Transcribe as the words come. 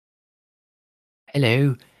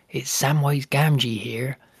Hello, it's Samwise Gamgee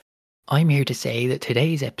here. I'm here to say that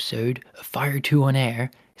today's episode of Fire 2 on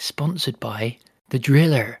Air is sponsored by The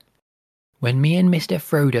Driller. When me and Mr.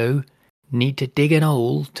 Frodo need to dig an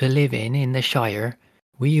hole to live in the Shire,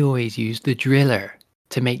 we always use the driller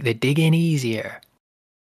to make the digging easier.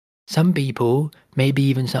 Some people, maybe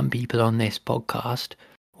even some people on this podcast,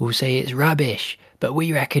 will say it's rubbish, but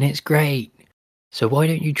we reckon it's great. So why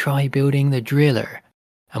don't you try building the driller?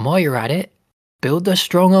 And while you're at it, build the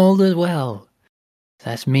stronghold as well.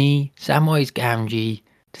 That's me, Samwise Gamgee,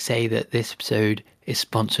 to say that this episode is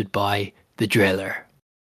sponsored by The Driller.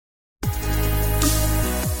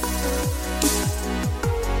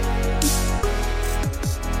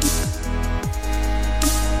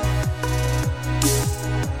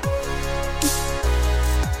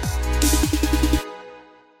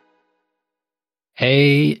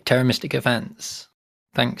 Hey, Terra Mystica fans.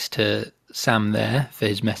 Thanks to Sam there for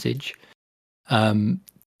his message.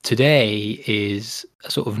 Today is a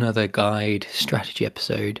sort of another guide strategy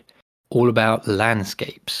episode all about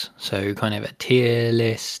landscapes. So kind of a tier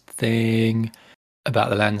list thing about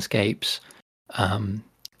the landscapes. And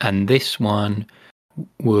this one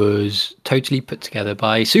was totally put together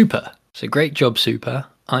by Super. So great job, Super.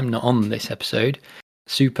 I'm not on this episode.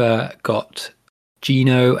 Super got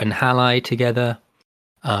Gino and Halai together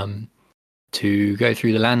to go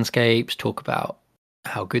through the landscapes, talk about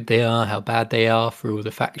how good they are, how bad they are for all the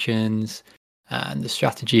factions, and the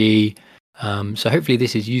strategy. So hopefully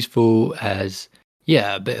this is useful as,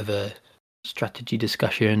 a bit of a strategy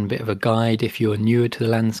discussion, bit of a guide if you're newer to the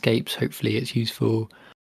landscapes. Hopefully it's useful.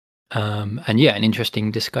 And an interesting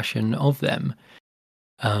discussion of them.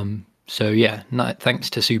 Thanks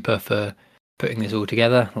to Super for putting this all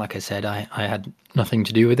together. Like I said, I had nothing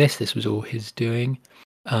to do with this. This was all his doing.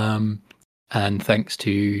 And thanks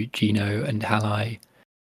to Gino and Halai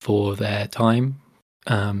for their time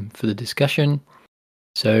for the discussion.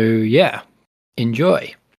 So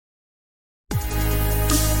enjoy.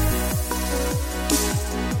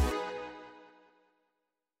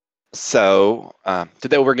 So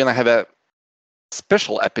today we're gonna have a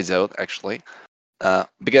special episode, actually,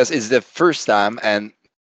 because it's the first time, and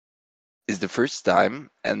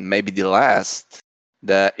maybe the last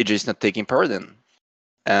that EJ is not taking part in.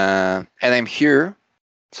 And I'm here,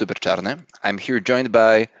 Super Czarny. I'm here joined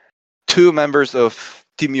by two members of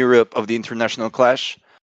Team Europe of the International Clash,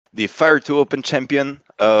 the Fire 2 Open champion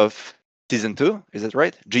of Season 2, is that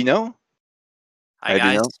right? Gino? Hi,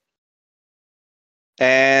 guys. Gino.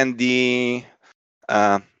 And the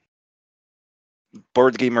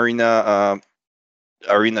Board Game Arena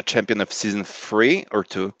arena champion of Season 3 or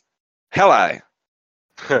 2, Halai.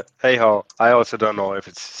 Hey ho, I also don't know if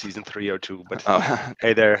it's Season 3 or 2, but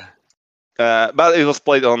hey there. But it was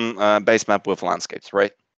played on base map with landscapes,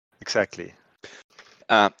 right? Exactly.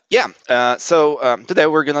 So today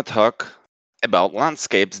we're gonna talk about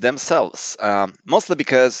landscapes themselves, mostly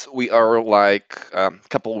because we are like a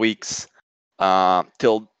couple weeks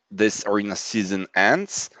till this arena season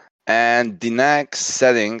ends, and the next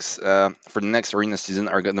settings for the next arena season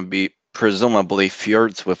are gonna be presumably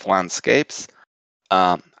fjords with landscapes,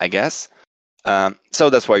 I guess. So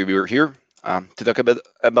that's why we were here to talk a bit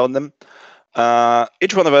about them.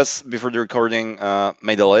 Each one of us, before the recording,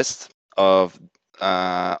 made a list of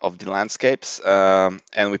the landscapes,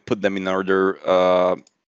 and we put them in order.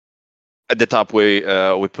 At the top, we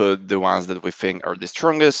put the ones that we think are the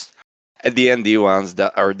strongest. At the end, the ones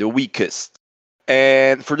that are the weakest.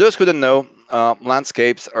 And for those who don't know,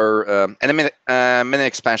 landscapes are a mini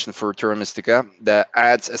expansion for Terra Mystica that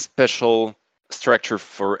adds a special structure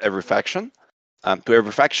for every faction,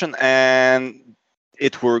 and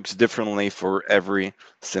it works differently for every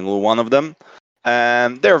single one of them.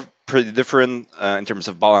 And they're pretty different in terms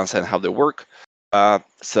of balance and how they work.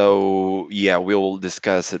 So we will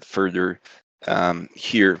discuss it further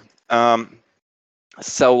here.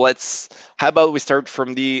 So how about we start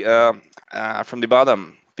from the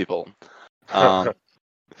bottom, people?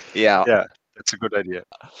 Yeah, that's a good idea.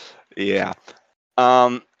 Yeah.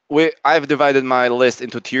 I've divided my list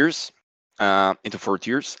into tiers, into 4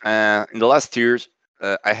 tiers. In the last tiers,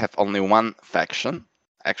 I have only one faction,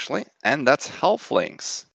 actually, and that's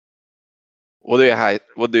Halflings. What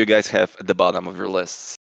do you guys have at the bottom of your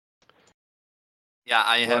lists? Yeah,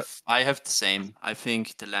 I have the same. I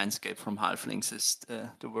think the landscape from Halflings is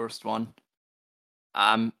the worst one.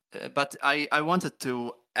 But I wanted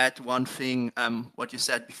to add one thing. What you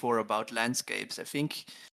said before about landscapes. I think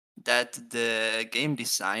that the game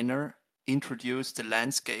designer introduced the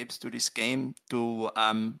landscapes to this game to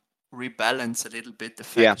rebalance a little bit the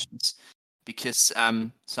factions, because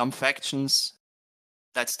some factions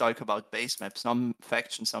let's talk about base map. Some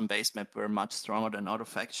factions on base map were much stronger than other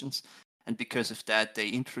factions, and because of that, they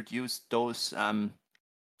introduced those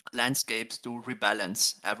landscapes to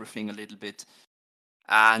rebalance everything a little bit.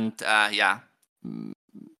 And I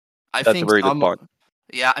That's think a very good point.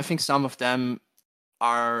 I think some of them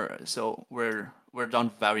were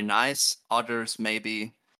done very nice. Others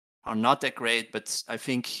maybe are not that great, but I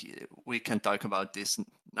think we can talk about this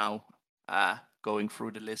now, going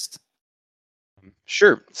through the list.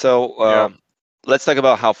 Sure. So let's talk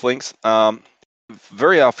about halflings.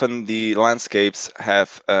 Very often the landscapes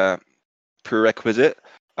have a prerequisite.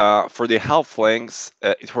 For the halflings,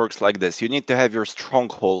 it works like this: you need to have your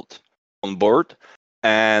stronghold on board,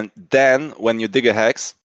 and then when you dig a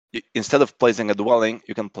hex, instead of placing a dwelling,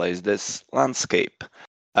 you can place this landscape,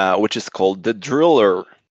 which is called the driller.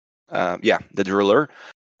 The driller.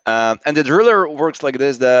 And the driller works like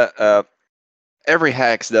this: that every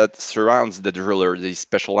hex that surrounds the driller, these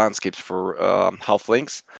special landscapes for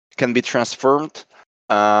halflings, can be transformed.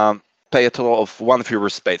 Pay a total of 1 fewer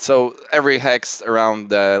space. So every hex around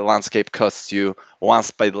the landscape costs you 1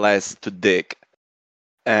 space less to dig.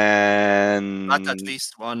 And But at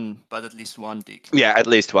least one dig. Yeah, at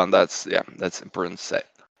least one. That's important to say.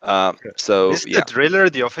 Is the driller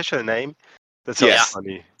the official name? That sounds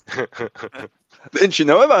funny. Didn't you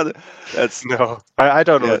know about it? No, I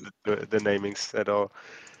don't know the namings at all.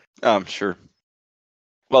 Sure.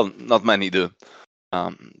 Well, not many do,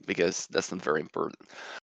 because that's not very important.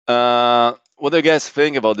 What do you guys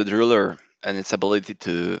think about the driller and its ability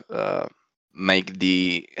to make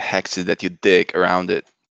the hexes that you dig around it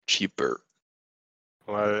cheaper?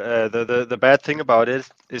 Well, the bad thing about it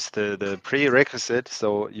is the prerequisite.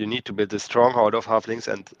 So you need to build a stronghold of halflings,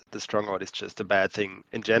 and the stronghold is just a bad thing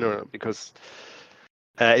in general because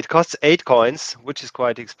it costs 8 coins, which is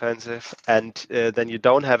quite expensive, and then you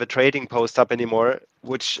don't have a trading post up anymore,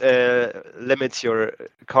 which limits your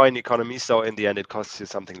coin economy. So in the end, it costs you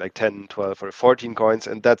something like 10, 12, or 14 coins,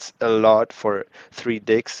 and that's a lot for 3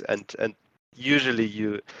 digs. And usually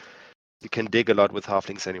you can dig a lot with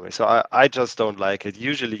halflings anyway. So I just don't like it.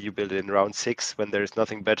 Usually you build in round 6 when there's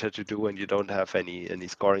nothing better to do and you don't have any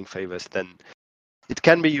scoring favors. Then it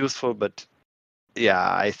can be useful, but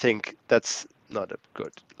yeah, I think that's not a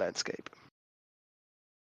good landscape.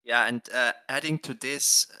 Yeah, and adding to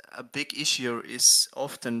this, a big issue is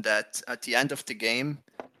often that at the end of the game,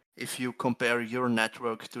 if you compare your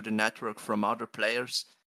network to the network from other players,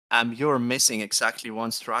 you're missing exactly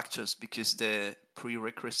one structures because the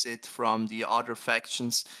prerequisite from the other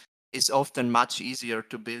factions is often much easier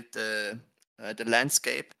to build the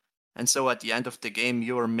landscape, and so at the end of the game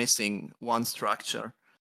you're missing one structure,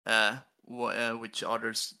 which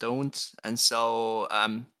others don't, and so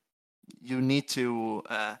you need to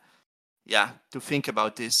think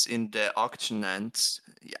about this in the auction. And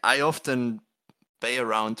I often pay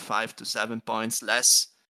around 5 to 7 points less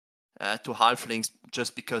to halflings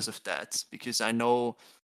just because of that, because I know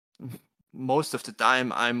most of the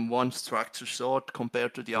time I'm one structure short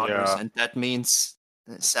compared to the others, and that means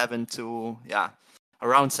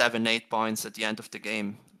around 7-8 points at the end of the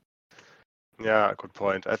game. Yeah, good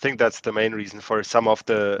point. I think that's the main reason for some of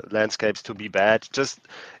the landscapes to be bad. Just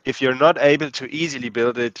if you're not able to easily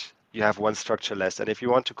build it, you have one structure less. And if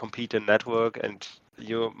you want to compete in network and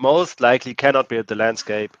you most likely cannot build the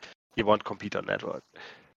landscape, you won't compete on network.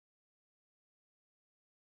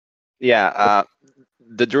 Yeah,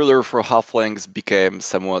 the driller for halflings became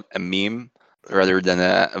somewhat a meme rather than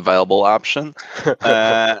a viable option.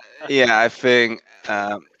 I think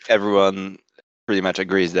everyone pretty much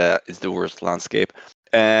agrees that it's the worst landscape.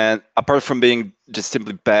 And apart from being just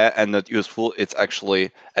simply bad and not useful, it's actually,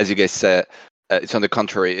 as you guys said, it's on the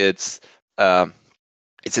contrary. It's a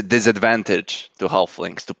disadvantage to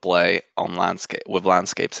halflings to play on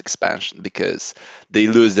landscapes expansion because they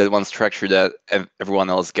lose that one structure that everyone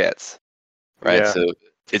else gets, right? Yeah. So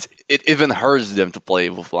it even hurts them to play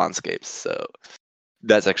with landscapes. So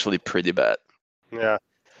that's actually pretty bad. Yeah.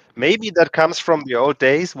 Maybe that comes from the old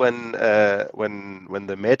days when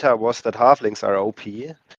the meta was that halflings are OP.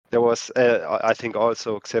 There was, I think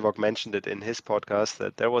also Xevok mentioned it in his podcast,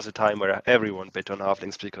 that there was a time where everyone bet on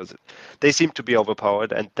halflings because they seemed to be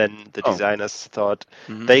overpowered, and then the designers thought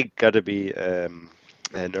they gotta be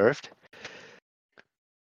nerfed.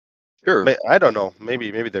 Sure. I don't know.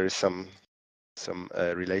 Maybe there is some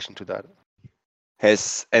relation to that.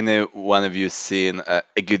 Has any one of you seen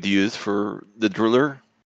a good use for the driller?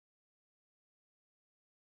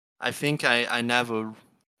 I think I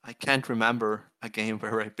can't remember a game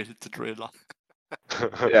where I built the driller.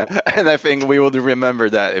 Yeah, and I think we would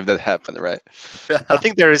remember that if that happened, right? I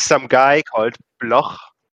think there is some guy called Bloch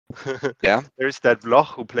Yeah. There's that Bloch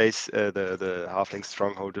who plays the Halfling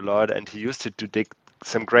Stronghold a lot, and he used it to dig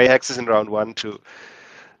some grey hexes in round 1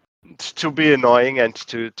 to be annoying and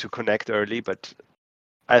to connect early, but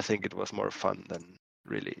I think it was more fun than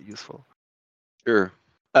really useful. Sure.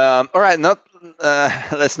 All right.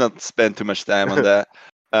 Let's not spend too much time on that.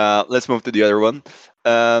 Let's move to the other one.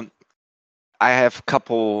 I have a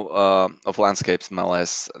couple of landscapes in my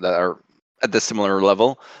list that are at the similar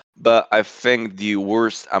level, but I think the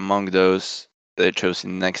worst among those that I chose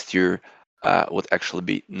in next year would actually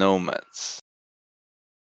be nomads.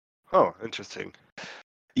 Oh, interesting.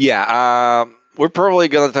 Yeah. We're probably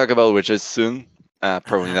gonna talk about witches soon.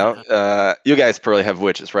 Probably not. You guys probably have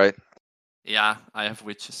witches, right? Yeah, I have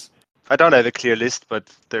witches. I don't have a clear list, but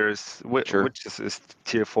there's Sure. witches is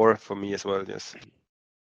tier 4 for me as well. Yes,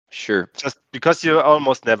 Sure. just because you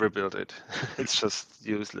almost never build it, it's just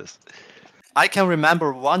useless. I can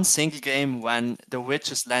remember one single game when the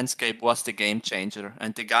Witches landscape was the game changer,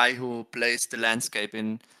 and the guy who plays the landscape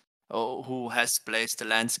who has placed the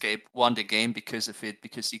landscape won the game because of it,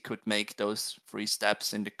 because he could make those 3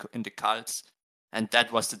 steps in the cults, and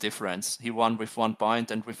that was the difference. He won with 1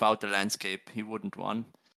 point, and without the landscape, he wouldn't won.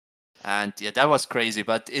 And yeah, that was crazy.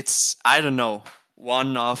 But it's, I don't know,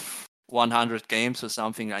 1 of 100 games or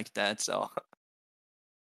something like that. So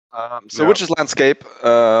So Yeah. Witches landscape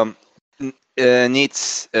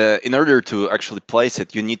needs, in order to actually place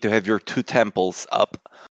it, you need to have your 2 temples up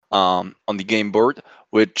on the game board,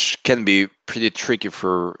 which can be pretty tricky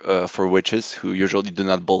for witches who usually do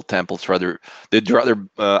not build temples. They'd rather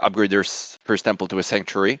upgrade their first temple to a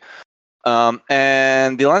sanctuary.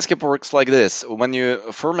 And the landscape works like this: when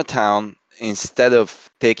you form a town, instead of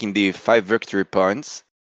taking the 5 victory points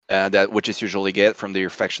that witches usually get from their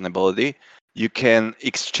faction ability, you can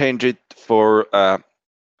exchange it for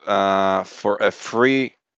a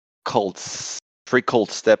free cult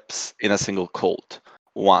steps in a single cult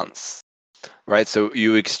once, right? So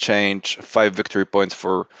you exchange 5 victory points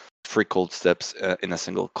for free cult steps in a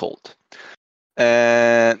single cult.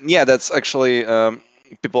 And yeah, that's actually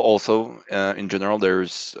people also in general.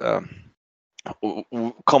 There's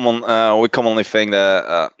we commonly think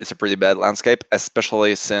that it's a pretty bad landscape,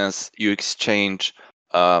 especially since you exchange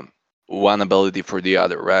one ability for the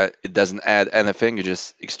other, right? It doesn't add anything; you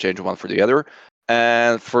just exchange one for the other.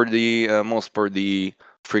 And for the most part, the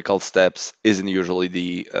free cult steps isn't usually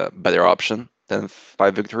the better option than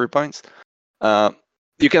 5 victory points.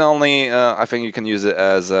 You can only, I think, you can use it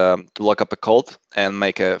as to lock up a cult and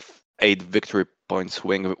make a 8 victory point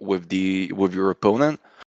swing with your opponent.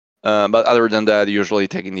 But other than that, usually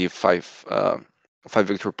taking the 5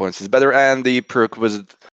 victory points is better, and the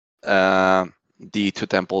prerequisite, the 2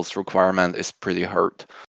 temples requirement is pretty hard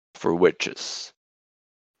for witches.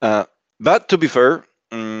 But to be fair,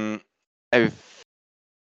 I've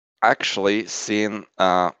actually seen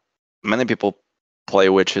many people play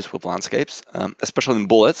witches with landscapes, especially in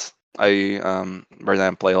bullets. I right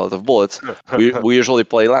now play a lot of bullets. We usually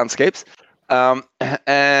play landscapes,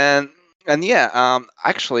 and yeah,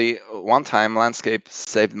 actually, one time landscape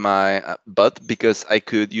saved my butt because I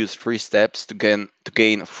could use 3 steps to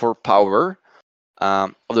gain 4 power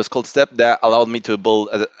of this cold step that allowed me to build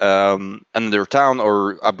another town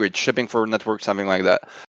or upgrade shipping for network, something like that.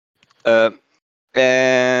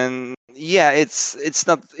 And yeah, it's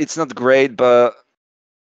not great, but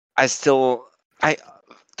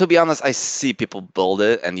to be honest, I see people build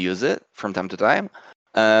it and use it from time to time.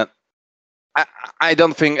 I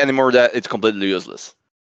don't think anymore that it's completely useless.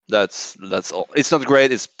 That's all. It's not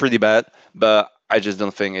great. It's pretty bad, but I just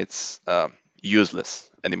don't think it's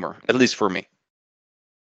useless anymore. At least for me.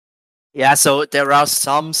 yeah, so there are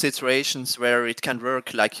some situations where it can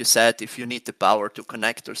work, like you said, if you need the power to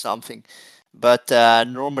connect or something. But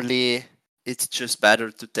normally, it's just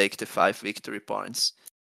better to take the 5 victory points.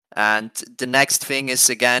 And the next thing is,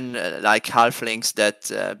 again, like halflings,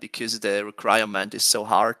 that because the requirement is so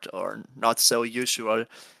hard or not so usual,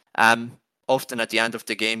 often at the end of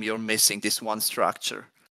the game you're missing this one structure.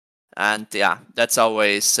 And yeah, that's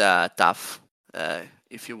always tough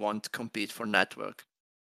if you want to compete for network.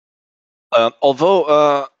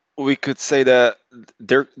 Although we could say that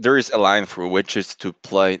there is a line for witches to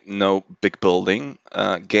play no big building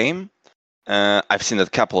game. I've seen that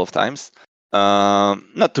a couple of times.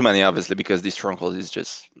 Not too many, obviously, because the stronghold is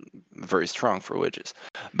just very strong for witches.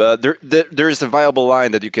 But there is a viable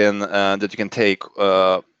line that you can take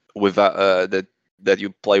without that you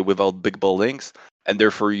play without big buildings, and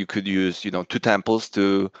therefore you could use 2 temples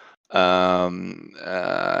to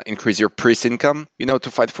increase your priest income,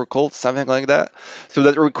 to fight for cults, something like that. So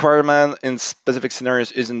that requirement in specific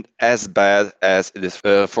scenarios isn't as bad as it is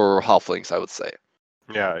for halflings, I would say.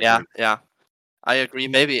 Yeah, I Yeah, agree. yeah. I agree.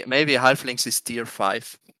 Maybe Halflings is tier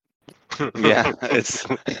 5. Yeah, it's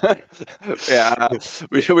yeah.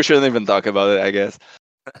 We shouldn't even talk about it, I guess.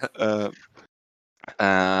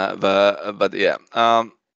 But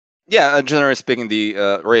yeah, generally speaking,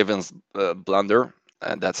 the Ravens blunder,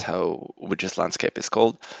 that's how Witch's Landscape is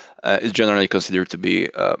called, is generally considered to be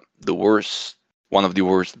the worst, one of the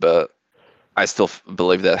worst. But I still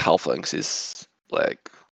believe that Halflings is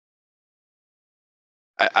like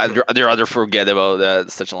I'd rather forget about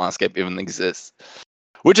that such a landscape even exists.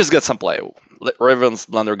 Which has got some play. Ravens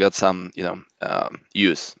blunder got some,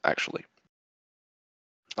 use actually.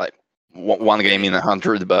 Like one game Okay. in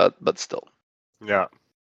 100, but still. Yeah.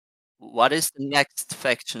 What is the next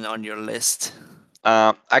faction on your list?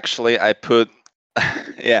 Actually, I put,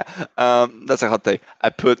 yeah, that's a hot take.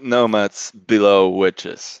 I put nomads below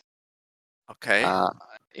witches. Okay.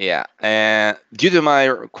 Yeah, and due to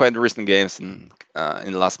my quite recent games in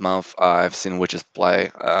the last month, I've seen witches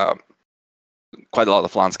play quite a lot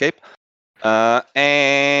of landscape,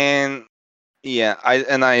 and yeah,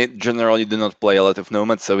 I generally do not play a lot of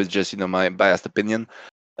nomads, so it's just my biased opinion.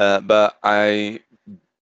 But I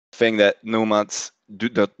think that nomads do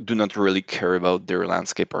not really care about their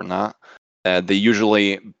landscape or not. They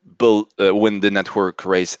usually win the network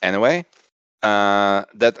race anyway.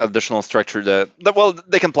 That additional structure that well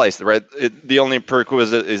they can place, right? The only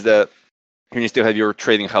prerequisite is that you need to have your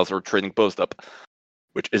trading house or trading post up,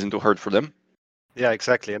 which isn't too hard for them. Yeah,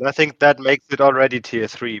 exactly. And I think that makes it already tier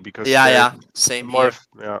 3 because Yeah. Same more. here.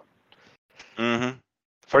 Yeah. Mm-hmm.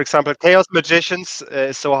 For example, Chaos Magicians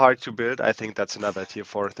is so hard to build. I think that's another tier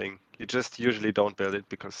 4 thing. You just usually don't build it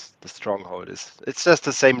because the stronghold is. It's just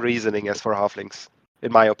the same reasoning as for Halflings,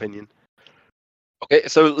 in my opinion. Okay,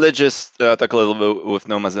 so let's just talk a little bit with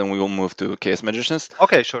nomads, and we will move to Chaos Magicians.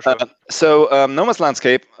 Okay, sure. Nomad's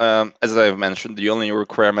Landscape, as I've mentioned, the only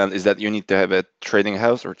requirement is that you need to have a trading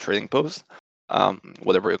house or trading post,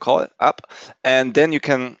 whatever you call it, up. And then you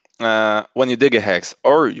can, when you dig a hex,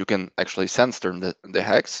 or you can actually sandstorm the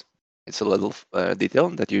hex. It's a little detail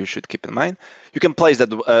that you should keep in mind. You can place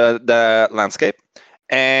the landscape,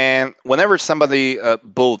 and whenever somebody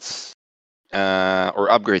builds or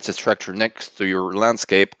upgrades a structure next to your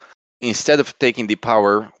landscape, instead of taking the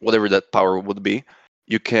power, whatever that power would be,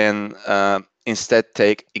 you can instead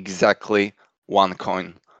take exactly one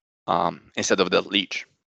coin instead of the leech,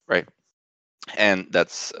 right? And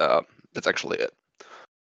that's actually it.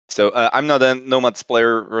 So I'm not a nomads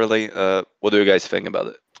player really. What do you guys think about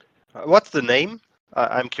it? What's the name?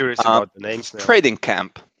 I'm curious about the names now. Trading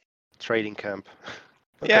camp. Trading camp.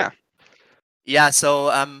 Okay. Yeah. Yeah. So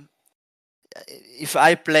if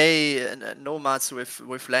I play nomads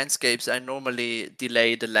with landscapes, I normally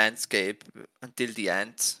delay the landscape until the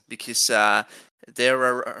end because there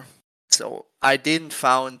are. So I didn't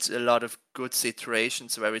found a lot of good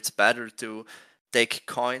situations where it's better to take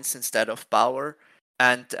coins instead of power,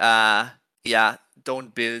 and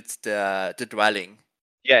don't build the dwelling.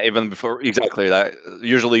 Yeah, even before exactly that.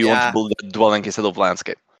 Usually you want to build a dwelling instead of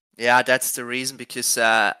landscape. Yeah, that's the reason because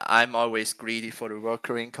I'm always greedy for the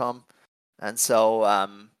worker income, and so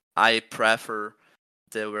I prefer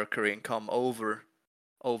the worker income over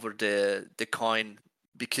the coin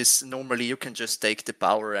because normally you can just take the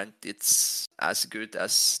power and it's as good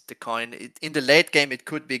as the coin. In the late game, it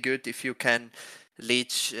could be good if you can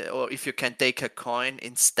leech or if you can take a coin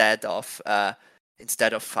instead of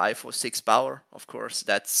 5 or 6 power. Of course,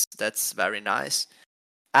 that's very nice.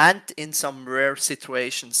 And in some rare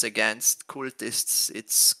situations against cultists,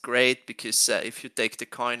 it's great because if you take the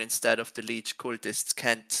coin instead of the leech, cultists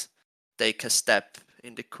can't take a step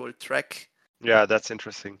in the cult track. Yeah, that's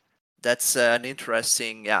interesting. That's an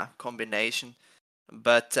interesting combination.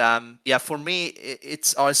 But for me,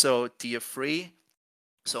 it's also tier 3.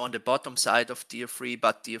 So on the bottom side of tier 3,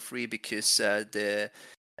 but tier 3 because the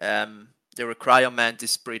requirement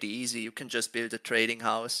is pretty easy. You can just build a trading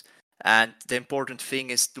house. And the important thing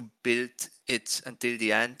is to build it until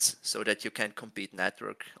the end so that you can compete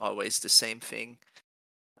network. Always the same thing.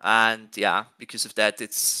 And because of that,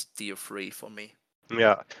 it's tier 3 for me.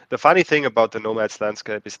 Yeah. The funny thing about the Nomads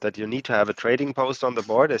Landscape is that you need to have a trading post on the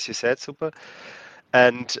board, as you said, Super.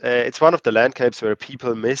 And it's one of the landscapes where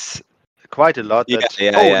people miss quite a lot. I built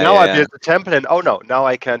the temple, and now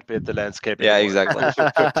I can't build the landscape anymore. Yeah, exactly.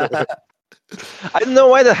 I don't know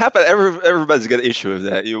why that happened. Everybody's got an issue with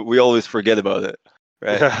that. We always forget about it,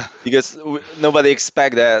 right? Because nobody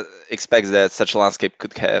expects that such a landscape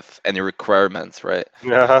could have any requirements, right?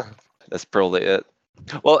 Yeah. That's probably it.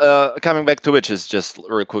 Well, coming back to witches, just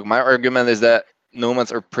real quick, my argument is that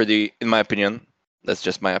nomads are pretty, in my opinion. That's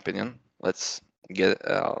just my opinion. Let's get,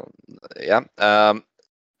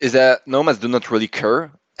 is that nomads do not really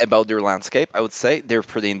care about their landscape. I would say they're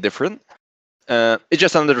pretty indifferent. It's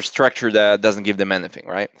just another structure that doesn't give them anything,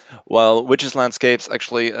 right? While witches landscapes,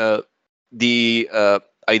 actually, the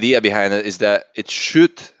idea behind it is that it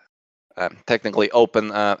should technically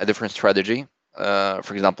open a different strategy.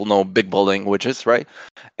 For example, no big building witches, right?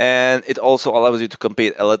 And it also allows you to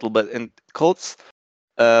compete a little bit in cults.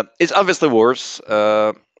 It's obviously worse,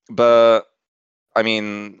 but I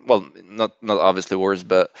mean, well, not obviously worse,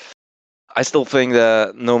 but I still think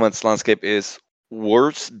that Nomad's landscape is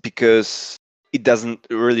worse because it doesn't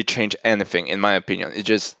really change anything, in my opinion. It's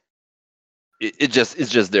just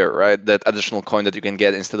there, right? That additional coin that you can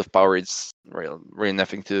get instead of power, it's really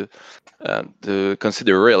nothing to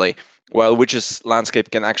consider, really. While Witch's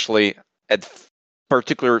landscape can actually, at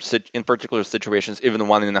in particular situations, even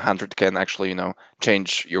 1 in 100 can actually,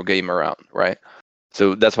 change your game around, right?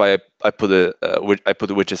 So that's why I put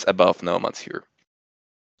the Witches above Nomads here,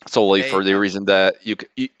 solely for the reason that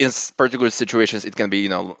in particular situations it can be,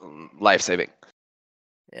 life saving.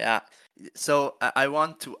 Yeah. So I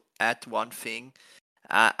want to add one thing.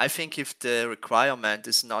 I think if the requirement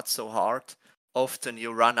is not so hard, often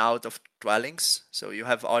you run out of dwellings. So you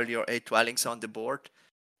have all your 8 dwellings on the board,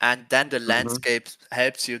 and then the landscape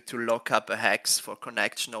helps you to lock up a hex for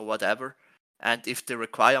connection or whatever. And if the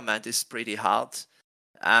requirement is pretty hard,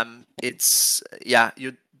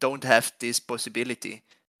 you don't have this possibility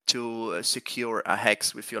to secure a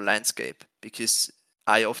hex with your landscape, because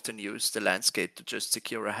I often use the landscape to just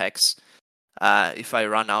secure a hex if I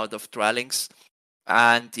run out of dwellings.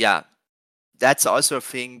 And yeah, that's also a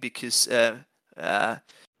thing because I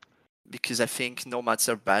think nomads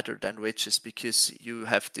are better than witches, because you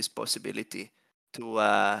have this possibility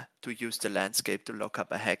to use the landscape to lock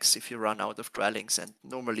up a hex if you run out of dwellings, and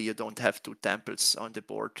normally you don't have 2 temples on the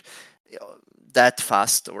board that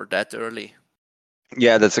fast or that early.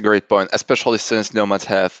 Yeah, that's a great point, especially since nomads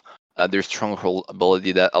have their stronghold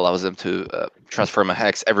ability that allows them to transform a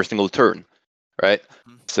hex every single turn, right?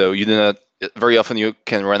 Mhm. So you do not very often you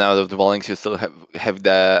can run out of dwellings. You still have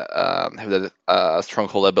that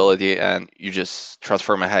stronghold ability, and you just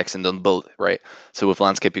transform a hex and don't build it, right? So with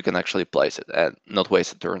landscape you can actually place it and not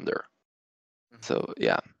waste a turn there. So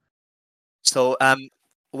yeah. So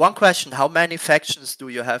one question: how many factions do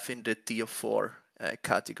you have in the tier 4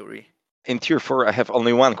 category? In tier 4, I have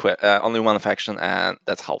only one faction, and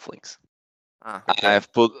that's halflings. Okay.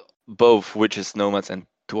 I've put both witches, nomads, and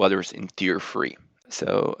 2 others in tier 3.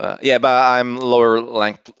 So yeah, but I'm lower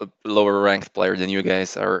ranked player than you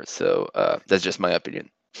guys are. So that's just my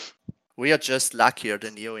opinion. We are just luckier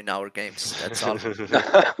than you in our games. That's all.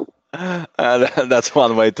 That's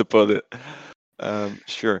one way to put it.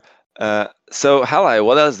 Sure. So Halai,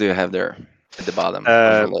 what else do you have there at the bottom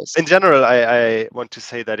of the list? In general, I want to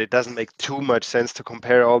say that it doesn't make too much sense to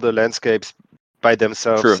compare all the landscapes by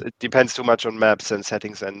themselves. True. It depends too much on maps and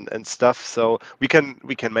settings and stuff. So we can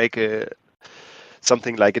make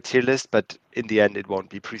something like a tier list, but in the end, it won't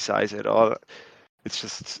be precise at all. It's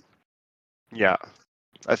just, yeah.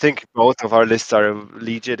 I think both of our lists are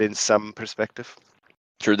legit in some perspective.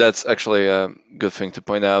 True, that's actually a good thing to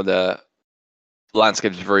point out, that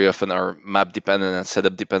landscapes very often are map dependent and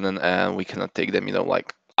setup dependent, and we cannot take them,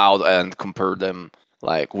 like out and compare them,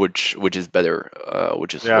 like which is better,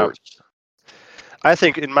 which is worse. I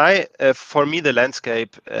think for me, the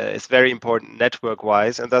landscape is very important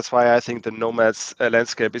network-wise, and that's why I think the Nomads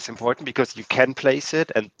landscape is important, because you can place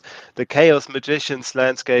it, and the Chaos Magicians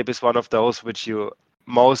landscape is one of those which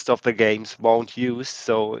most of the games won't use,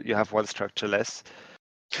 so you have one structure less.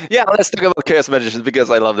 Yeah, let's talk about Chaos Magicians,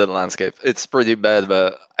 because I love that landscape. It's pretty bad,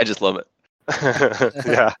 but I just love it.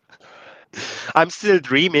 Yeah. I'm still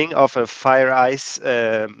dreaming of a Fire Ice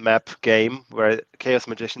map game where Chaos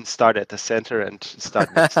Magicians start at the center and start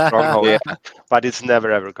with Stronghold. Yeah. But it's never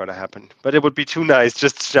ever going to happen. But it would be too nice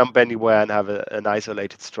just to jump anywhere and have an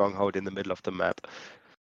isolated Stronghold in the middle of the map.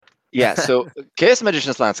 Yeah, so Chaos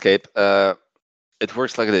Magicians landscape, it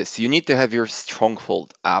works like this. You need to have your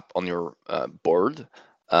Stronghold app on your board,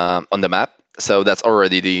 on the map. So that's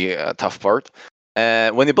already the tough part.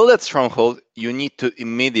 When you build that Stronghold, you need to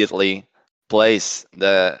immediately place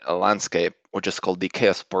the landscape, which is called the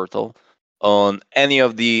Chaos Portal, on any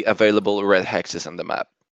of the available red hexes on the map.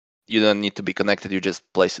 You don't need to be connected, you just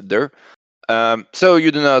place it there. So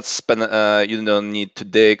you do not you don't need to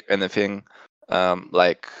dig anything,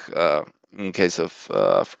 like in case of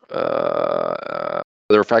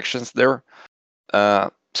other factions there.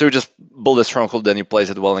 So you just build a stronghold, then you place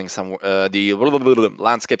a dwelling somewhere, the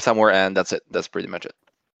landscape somewhere, and that's it. That's pretty much it.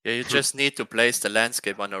 Yeah, you just need to place the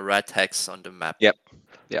landscape on a red hex on the map. Yep.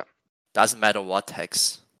 Yeah. Doesn't matter what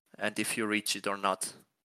hex, and if you reach it or not.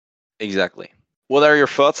 Exactly. What are your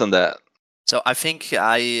thoughts on that? So I think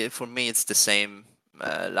for me it's the same,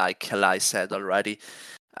 like Kalai said already.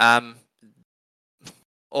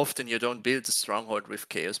 Often you don't build a stronghold with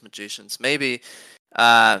Chaos Magicians. Maybe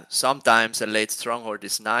sometimes a late stronghold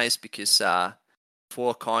is nice because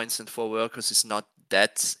 4 coins and 4 workers is not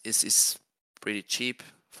that is pretty cheap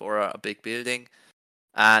for a big building.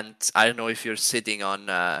 And I don't know if you're sitting on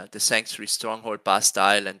the Sanctuary Stronghold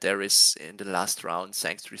Bastille and there is in the last round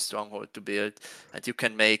Sanctuary Stronghold to build, and you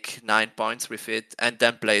can make 9 points with it and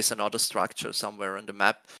then place another structure somewhere on the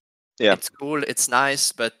map. Yeah. It's cool, it's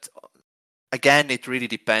nice, but again, it really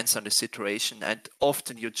depends on the situation, and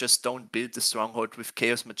often you just don't build the stronghold with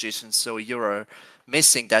Chaos Magicians, so you're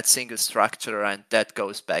missing that single structure, and that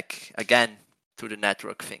goes back again to the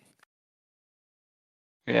network thing.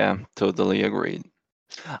 Yeah, totally agreed.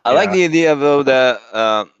 I like the idea though that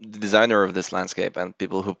the designer of this landscape and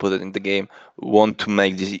people who put it in the game want to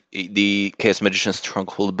make the Chaos Magician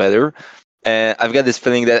Stronghold better. And I've got this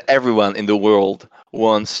feeling that everyone in the world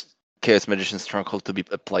wants Chaos Magician Stronghold to be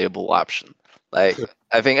a playable option. Like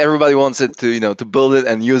I think everybody wants it to build it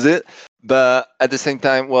and use it, but at the same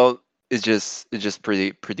time, well, it's just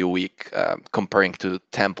pretty weak comparing to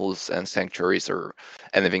temples and sanctuaries or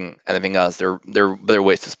anything else. There are better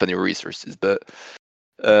ways to spend your resources, but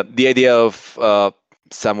the idea of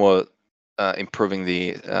somewhat improving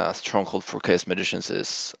the stronghold for Chaos Magicians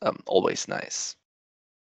is always nice.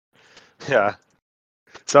 Yeah.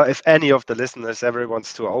 So if any of the listeners ever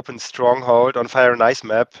wants to open Stronghold on Fire and Ice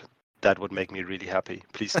map, that would make me really happy.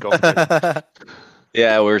 Please go for it.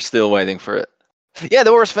 Yeah, we're still waiting for it. Yeah,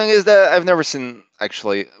 the worst thing is that I've never seen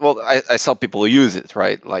actually. Well, I saw people use it,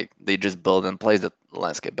 right? Like they just build and play the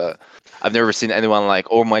landscape, but I've never seen anyone like,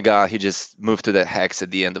 oh my god, he just moved to that hex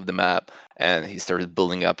at the end of the map and he started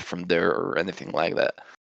building up from there or anything like that.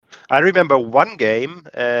 I remember one game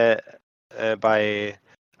by,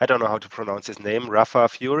 I don't know how to pronounce his name, Rafa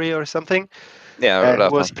Fury or something. Yeah,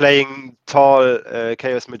 Who was playing tall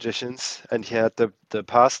Chaos Magicians, and he had the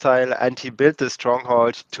pass tile, and he built the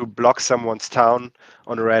stronghold to block someone's town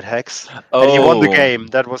on a red hex, and he won the game.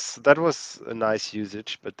 That was a nice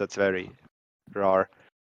usage, but that's very rare.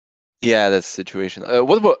 Yeah, that's the situation.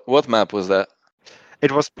 What map was that?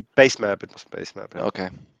 It was base map. Yeah. Okay.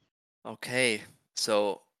 Okay,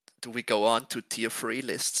 so do we go on to tier 3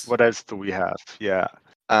 lists? What else do we have? Yeah.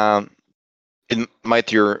 In my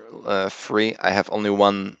tier 3, I have only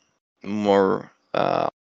one more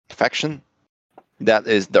faction. That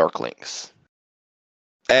is Darklings.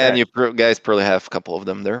 And you guys probably have a couple of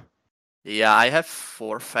them there. Yeah, I have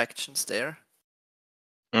 4 factions there.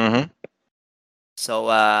 Mm-hmm. So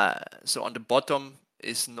so on the bottom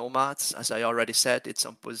is Nomads, as I already said. It's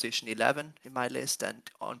on position 11 in my list, and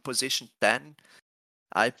on position 10,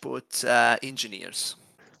 I put Engineers.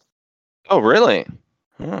 Oh, really?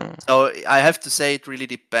 So I have to say it really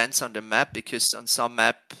depends on the map, because on some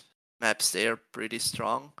maps they're pretty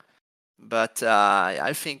strong. But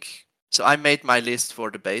I think so. I made my list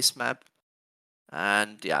for the base map,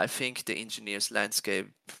 and yeah, I think the Engineers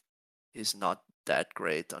landscape is not that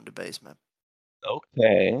great on the base map.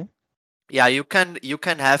 Okay. Yeah, you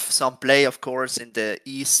can have some play, of course, in the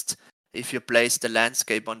east if you place the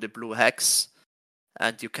landscape on the blue hex,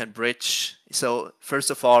 and you can bridge. So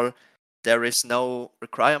first of all, there is no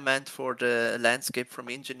requirement for the landscape from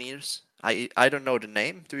Engineers. I don't know the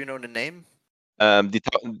name. Do you know the name? The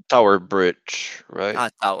Tower Bridge,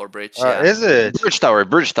 right? Tower Bridge. Yeah. Is it? Bridge Tower.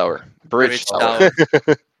 Bridge Tower.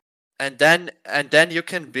 And then you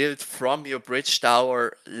can build from your bridge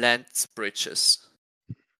tower land bridges.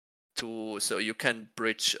 So you can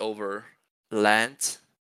bridge over land,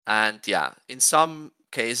 and yeah, in some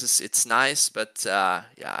cases it's nice, but yeah,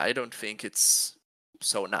 I don't think it's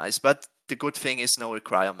so nice. But the good thing is no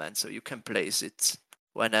requirement, so you can place it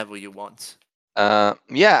whenever you want. Yeah,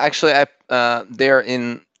 actually,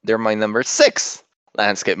 they're my number 6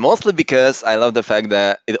 landscape, mostly because I love the fact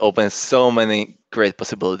that it opens so many great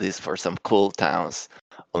possibilities for some cool towns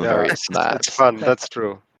on various maps. It's fun. That's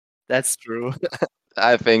true. That's true.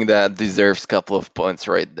 I think that deserves a couple of points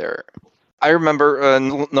right there. I remember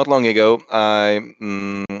not long ago I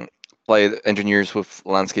played Engineers with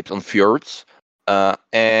landscapes on fjords,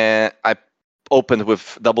 and I opened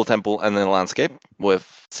with double temple and then landscape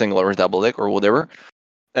with single or double deck or whatever.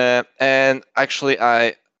 And actually,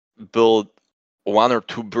 I built 1 or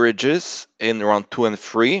 2 bridges in round 2 and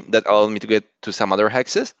 3 that allowed me to get to some other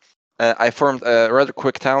hexes. I formed a rather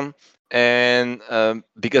quick town, and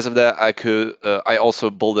because of that, I also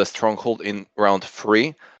built a stronghold in round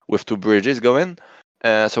 3 with 2 bridges going.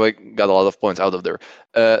 So I got a lot of points out of there.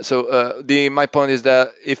 So my point is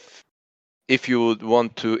that if if you would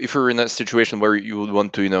want to, if you're in a situation where you would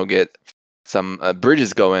want to, get some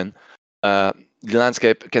bridges going, the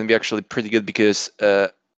landscape can be actually pretty good because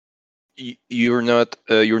you're not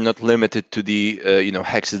limited to the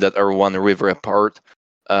hexes that are one river apart.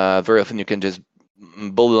 Very often you can just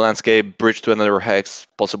build a landscape, bridge to another hex,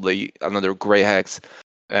 possibly another gray hex,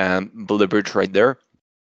 and build a bridge right there.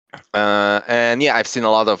 And yeah, I've seen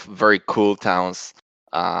a lot of very cool towns,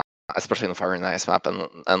 especially in the Fire and Ice map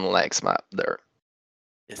and Lakes map there.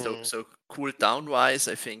 Yeah, so cool down wise,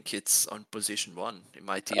 I think it's on position 1 in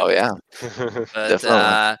my tier Oh list. yeah, But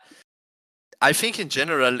definitely. I think in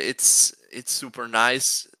general it's super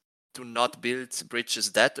nice to not build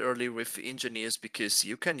bridges that early with engineers, because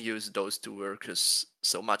you can use those 2 workers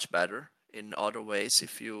so much better in other ways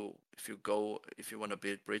if you want to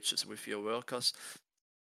build bridges with your workers.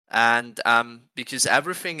 And because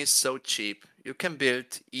everything is so cheap, you can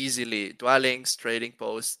build easily dwellings, trading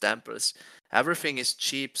posts, temples. Everything is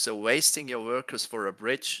cheap, so wasting your workers for a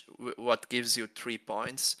bridge, what gives you 3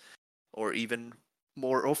 points, or even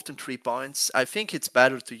more often 3 points, I think it's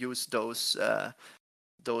better to use this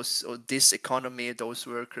economy, those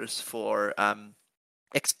workers for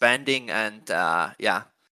expanding and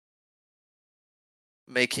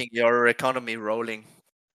making your economy rolling.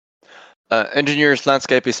 Engineer's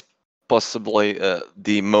landscape is possibly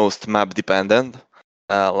the most map dependent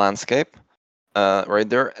landscape right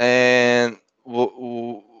there. And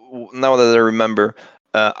now that I remember,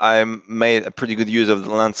 I made a pretty good use of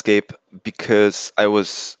the landscape because I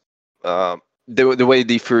was the way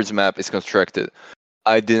the Furious map is constructed.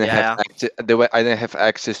 I didn't have I didn't have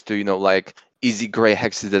access to like easy gray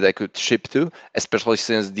hexes that I could ship to, especially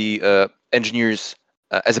since the engineers,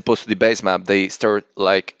 as opposed to the base map, they start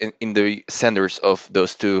like in the centers of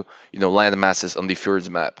those two land masses on the Furious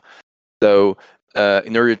map. So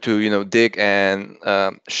in order to dig and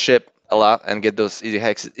ship a lot and get those easy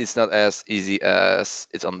hexes, it's not as easy as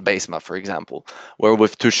it's on base map, for example, where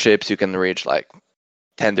with 2 ships you can reach like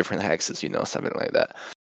 10 different hexes, something like that.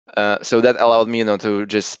 So that allowed me, to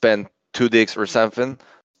just spend 2 digs or something,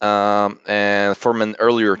 and form an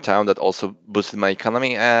earlier town that also boosted my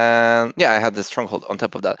economy. And yeah, I had the stronghold on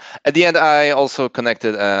top of that. At the end, I also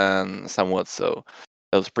connected somewhat, so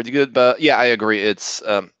that was pretty good. But yeah, I agree. It's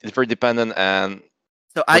very dependent, and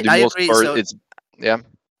so for the I most agree. part, So it's yeah.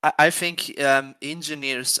 I think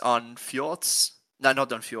engineers on fjords, no,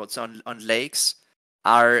 not on fjords, on lakes,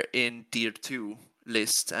 are in tier 2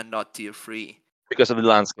 list and not tier 3. Because of the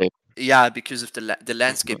landscape. Yeah, because of the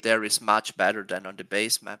landscape there is much better than on the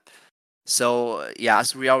base map. So yeah,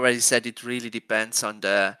 as we already said, it really depends on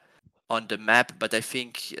the map, but I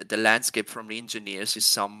think the landscape from the engineers is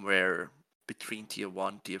somewhere between tier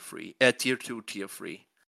 1, tier 3, tier 2, tier 3,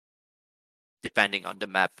 depending on the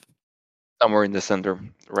map. Somewhere in the center,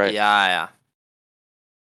 right? Yeah.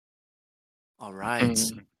 All right.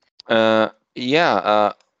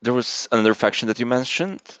 Yeah. There was another faction that you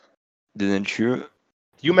mentioned, didn't you?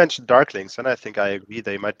 You mentioned Darklings, and I think I agree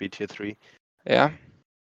they might be tier 3. Yeah.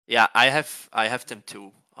 Yeah, I have them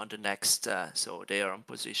too on the next, so they are on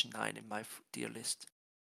position 9 in my tier list.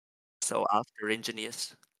 So after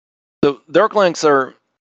engineers. So Darklings are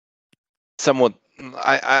somewhat.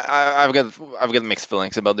 I've got mixed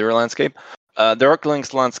feelings about their landscape.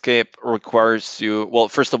 Darklings landscape requires you. Well,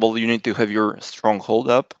 first of all, you need to have your stronghold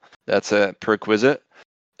up. That's a prerequisite.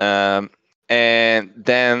 And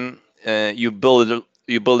then you build it.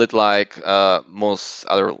 You build it like most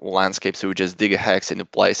other landscapes. So you just dig a hex and you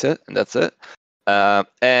place it, and that's it.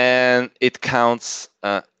 And it counts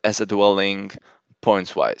as a dwelling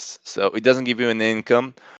points wise. So it doesn't give you an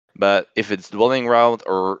income, but if it's dwelling route,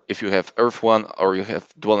 or if you have Earth 1, or you have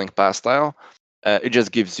dwelling path style, it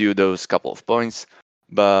just gives you those couple of points.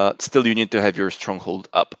 But still, you need to have your stronghold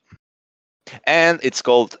up. And it's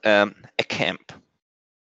called a camp.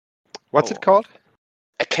 What's it called?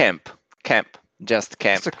 A camp. Camp. Just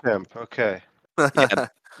camp. It's a camp. Okay. Yeah.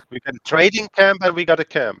 We got a trading camp and we got a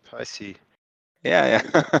camp. I see. Yeah.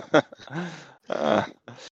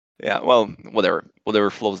 Yeah. Well, whatever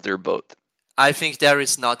floats their boat. I think there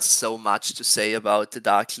is not so much to say about the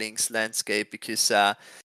Darklings landscape, because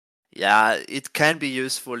it can be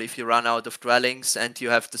useful if you run out of dwellings and you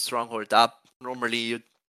have the stronghold up. Normally you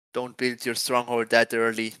don't build your stronghold that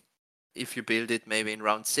early. If you build it maybe in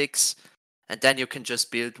round 6, and then you can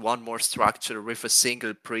just build one more structure with a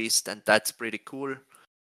single priest, and that's pretty cool.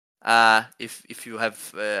 If you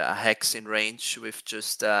have a hex in range with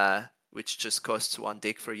just which just costs 1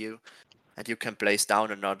 dig for you, and you can place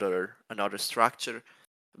down another structure.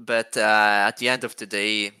 But at the end of the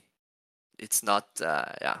day, it's not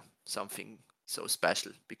something so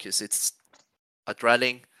special, because it's a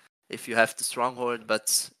dwelling. if you have the stronghold,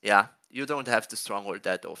 but yeah, you don't have the stronghold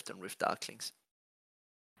that often with Darklings.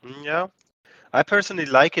 Yeah, I personally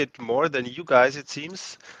like it more than you guys, it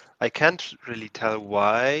seems. I can't really tell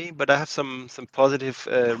why, but I have some positive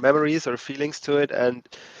memories or feelings to it, and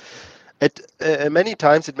many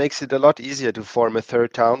times it makes it a lot easier to form a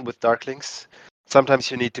third town with Darklings.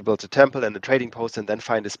 Sometimes you need to build a temple and a trading post and then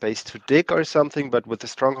find a space to dig or something, but with the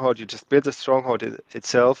stronghold you just build the stronghold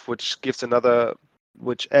itself, which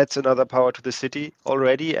adds another power to the city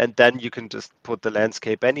already, and then you can just put the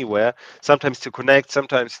landscape anywhere, sometimes to connect,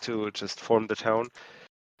 sometimes to just form the town.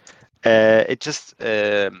 It just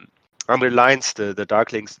underlines the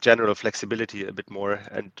Darkling's general flexibility a bit more,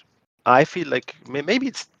 and I feel like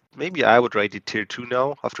maybe I would rate it tier 2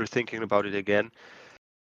 now after thinking about it again.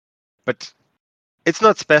 But it's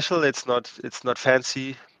not special, it's not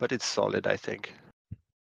fancy, but it's solid, I think.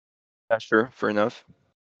 Yeah, sure, fair enough.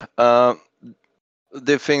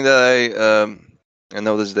 The thing that I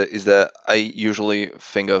noticed is that I usually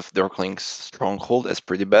think of Darkling's Stronghold as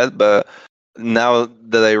pretty bad, but now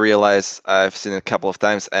that I realize I've seen it a couple of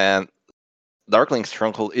times, and Darkling's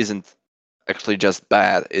Stronghold isn't actually just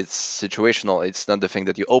bad. It's situational. It's not the thing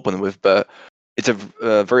that you open with, but it's a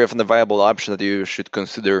very often a viable option that you should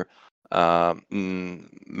consider in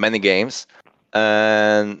many games.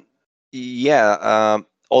 And yeah,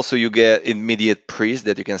 also you get immediate priest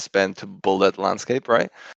that you can spend to build that landscape, right?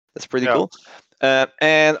 That's pretty Yeah. cool.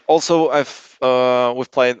 And also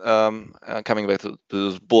we've played coming back to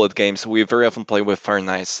those bullet games. We very often play with very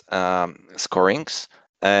nice scorings,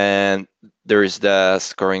 and there is the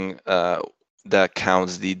scoring that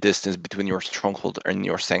counts the distance between your stronghold and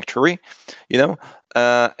your sanctuary,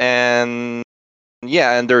 and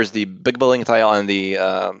yeah, and there's the big building tile and the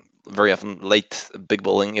very often late big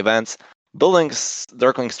building events. Building's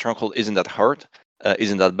Darkling Stronghold isn't that hard,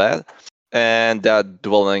 isn't that bad, and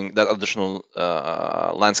that additional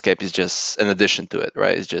landscape is just an addition to it,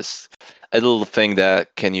 right? It's just a little thing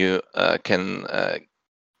that can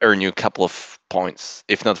earn you a couple of points,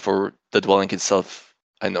 if not for the dwelling itself.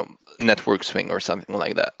 I know, network swing or something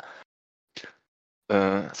like that.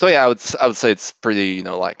 So yeah, I would say it's pretty,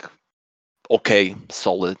 like okay,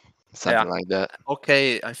 solid, something like that.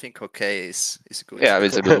 Okay, I think okay is good. Yeah,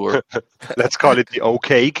 it's a good word. Let's call it the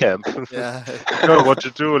OK camp. Yeah. You know what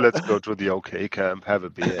to do. Let's go to the OK camp, have a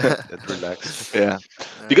beer, and relax. Yeah,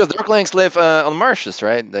 because Darklings live on marshes,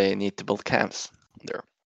 right? They need to build camps there.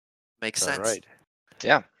 Makes All sense. right.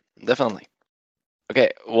 Yeah, definitely.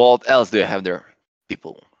 Okay, what else do you have there,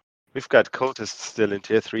 people? We've got cultists still in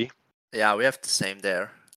tier 3. Yeah, we have the same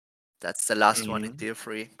there. That's the last one in tier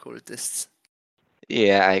 3, cultists.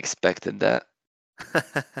 Yeah, I expected that.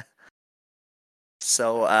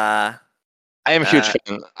 So I am a huge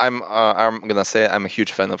fan. I'm gonna say I'm a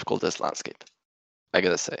huge fan of cultist landscape. I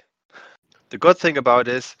gotta say. The good thing about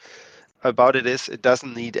it is it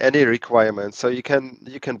doesn't need any requirements. So you can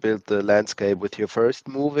build the landscape with your first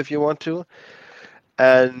move if you want to.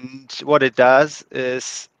 And what it does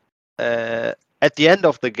is at the end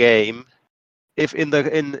of the game, if in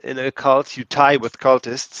a cult you tie with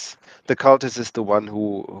cultists, the cultist is the one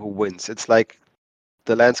who wins. It's like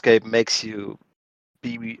the landscape makes you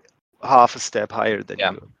be half a step higher than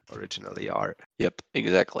you originally are. Yep,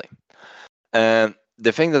 exactly. And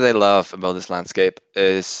the thing that I love about this landscape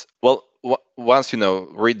is, well, once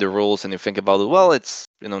read the rules and you think about it, well, it's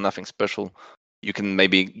nothing special. You can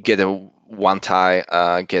maybe get a one tie,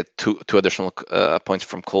 get two additional points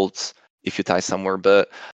from cults if you tie somewhere. But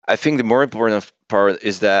I think the more important part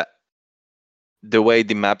is that the way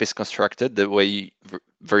the map is constructed, the way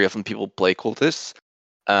very often people play cultists,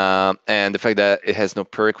 and the fact that it has no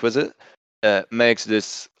prerequisite makes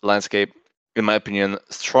this landscape, in my opinion,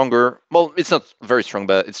 stronger. Well, it's not very strong,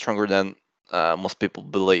 but it's stronger than most people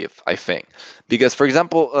believe, I think. Because, for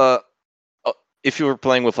example, if you were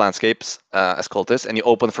playing with landscapes as cultists and you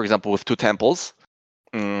open, for example, with 2 temples,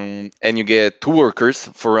 and you get 2 workers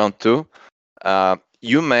for round 2,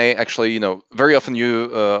 you may actually, very often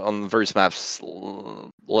on various maps,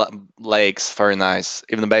 lakes, very nice,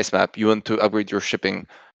 even the base map, you want to upgrade your shipping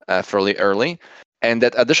fairly early. And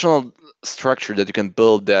that additional structure that you can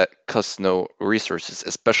build that costs no resources,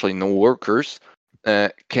 especially no workers,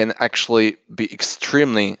 can actually be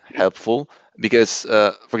extremely helpful because,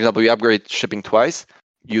 for example, you upgrade shipping twice,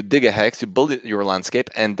 you dig a hex, you build your landscape,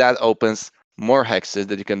 and that opens more hexes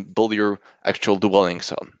that you can build your actual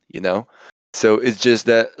dwellings on, So it's just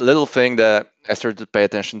that little thing that I started to pay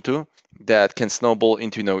attention to that can snowball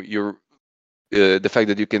into, your the fact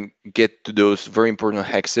that you can get to those very important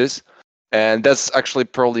hexes. And that's actually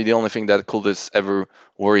probably the only thing that cultists ever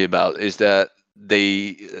worry about, is that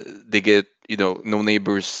they get no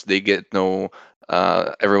neighbors, they get no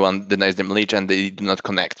everyone denies them leech and they do not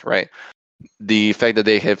connect, right? The fact that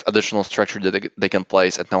they have additional structure that they can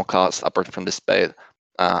place at no cost apart from the spade,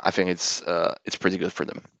 I think it's pretty good for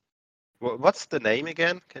them. What's the name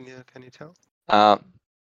again? Can you tell?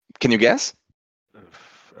 Can you guess?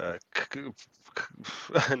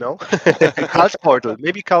 No. Cult Portal.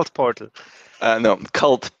 Maybe Cult Portal. No,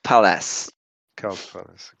 Cult Palace. Cult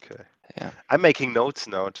Palace. Okay. Yeah. I'm making notes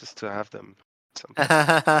now just to have them.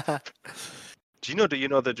 Do you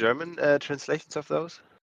know the German translations of those?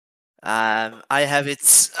 I have it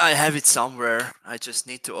somewhere. I just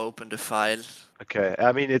need to open the file. Okay.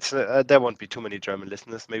 I mean, it's there won't be too many German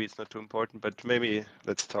listeners. Maybe it's not too important, but maybe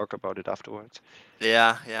let's talk about it afterwards.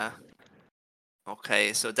 Yeah.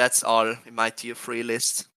 Okay, so that's all in my tier 3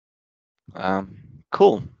 list.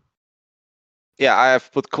 Cool. Yeah, I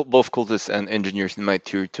have put both cultists and engineers in my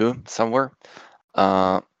tier 2 somewhere.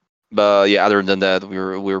 But yeah, other than that,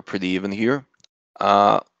 we're pretty even here.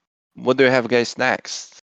 What do you have, guys,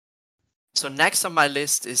 next? So next on my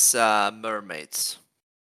list is mermaids.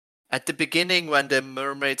 At the beginning, when the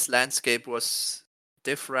mermaids landscape was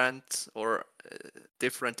different or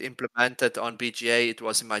different implemented on BGA, it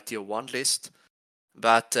was in my tier 1 list.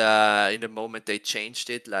 But in the moment they changed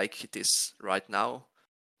it, like it is right now,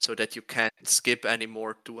 so that you can't skip any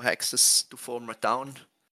more 2 hexes to form a town.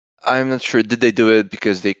 I'm not sure. Did they do it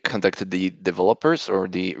because they contacted the developers or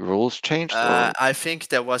the rules changed? Or? I think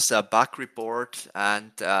there was a bug report,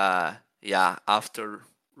 and yeah, after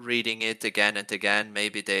reading it again and again,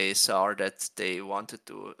 maybe they saw that they wanted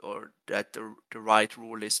to, or that the right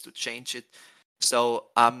rule is to change it. So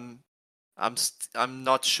I'm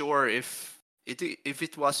not sure if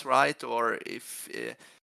it was right or if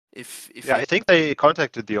Yeah, I think they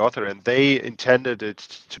contacted the author and they intended it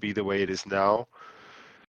to be the way it is now,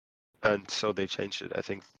 and so they changed it. I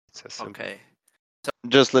think it's as simple. Okay.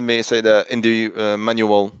 Just let me say that in the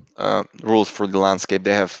manual rules for the landscape,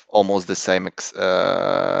 they have almost the same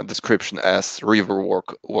description as river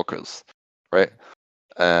walkers, right?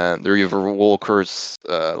 And the river walkers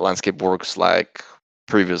landscape works like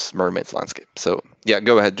previous mermaids landscape. So yeah,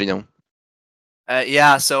 go ahead, Gino.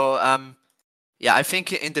 Yeah. So yeah, I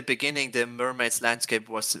think in the beginning the mermaids landscape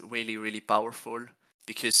was really, really powerful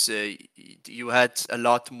because you had a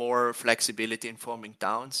lot more flexibility in forming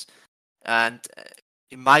towns, and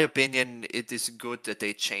in my opinion, it is good that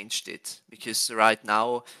they changed it because right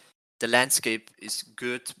now the landscape is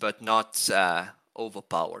good but not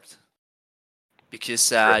overpowered.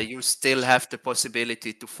 Because you still have the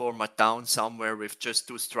possibility to form a town somewhere with just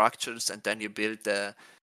 2 structures, and then you build the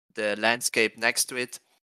landscape next to it.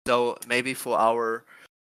 So maybe for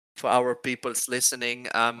our people's listening,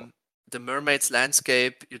 the mermaids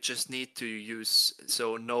landscape, you just need to use,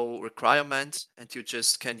 so no requirement, and you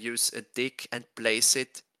just can use a dig and place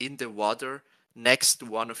it in the water next to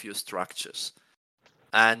one of your structures.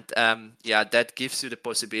 And yeah, that gives you the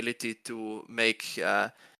possibility to make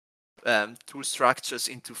 2 structures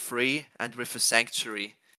into 3, and with a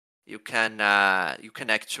sanctuary you can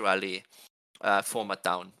actually form a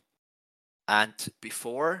town. And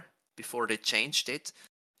before they changed it,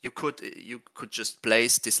 you could just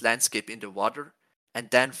place this landscape in the water, and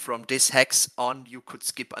then from this hex on you could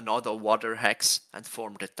skip another water hex and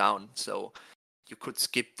form the town. So you could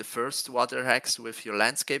skip the first water hex with your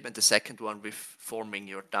landscape and the second one with forming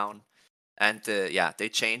your town. And yeah, they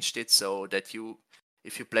changed it so that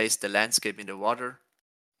if you place the landscape in the water,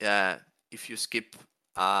 if you skip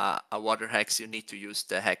a water hex, you need to use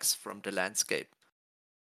the hex from the landscape.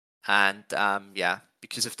 And yeah,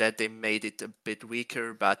 because of that, they made it a bit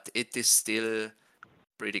weaker, but it is still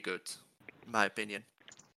pretty good, in my opinion.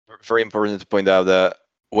 Very important to point out that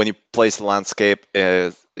when you place the landscape,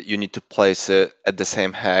 you need to place it at the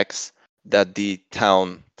same hex that the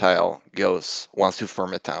town tile goes once you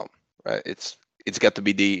form a town, right? It's got to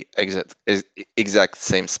be the exact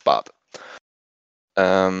same spot.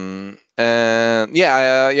 And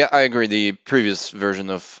yeah, I agree. The previous version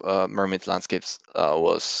of Mermaid Landscapes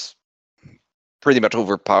was pretty much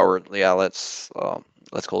overpowered. Yeah, let's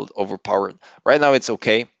call it overpowered. Right now, it's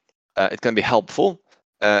okay. It can be helpful.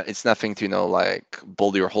 It's nothing to like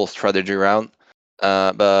build your whole strategy around.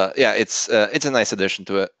 But yeah, it's a nice addition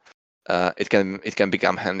to it. It can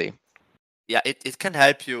become handy. Yeah, it can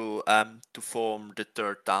help you to form the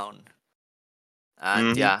third town.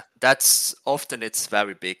 And yeah, that's often it's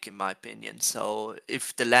very big in my opinion. So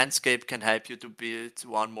if the landscape can help you to build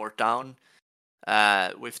one more town,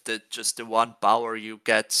 with just the 1 power you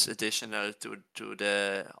get additional to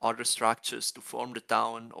the other structures to form the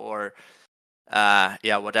town, or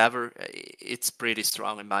whatever. It's pretty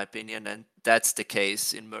strong in my opinion, and that's the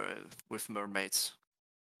case with mermaids.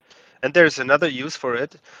 And there's another use for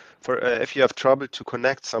it. For if you have trouble to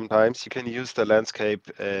connect, sometimes you can use the landscape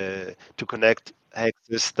to connect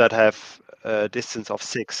hexes that have a distance of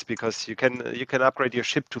 6, because you can upgrade your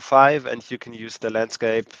ship to 5, and you can use the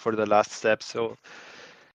landscape for the last step. So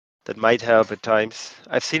that might help at times.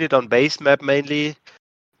 I've seen it on base map mainly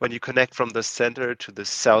when you connect from the center to the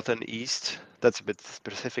south and east. That's a bit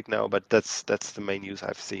specific now, but that's the main use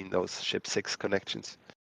I've seen, those ship 6 connections.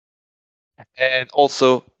 And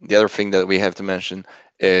also, the other thing that we have to mention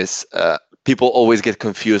is people always get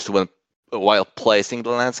confused while placing the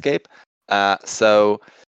landscape. So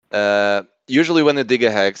usually when you dig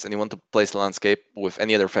a hex and you want to place the landscape with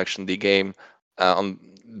any other faction, the game on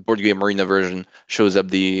Board Game Arena version shows up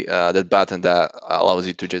that button that allows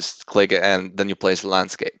you to just click it and then you place the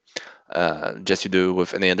landscape, just you do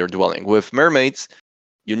with any other dwelling. With mermaids,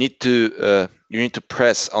 you need to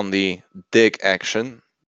press on the dig action,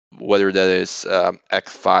 whether that is Act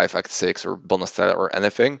 5, Act 6, or bonus tile or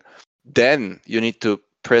anything. Then you need to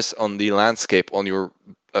press on the landscape on your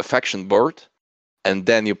faction board, and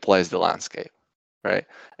then you place the landscape, right?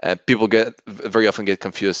 And people very often get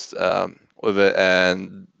confused with it,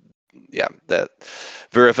 and yeah, that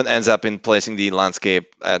very often ends up in placing the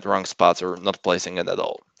landscape at wrong spots or not placing it at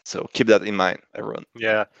all. So keep that in mind, everyone.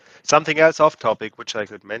 Yeah. Something else off topic, which I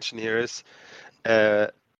could mention here, is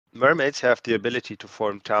mermaids have the ability to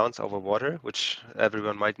form towns over water, which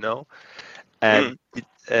everyone might know. And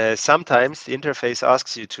sometimes the interface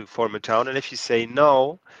asks you to form a town, and if you say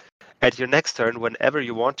no, at your next turn, whenever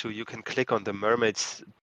you want to, you can click on the mermaid's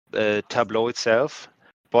tableau itself,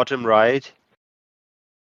 bottom right,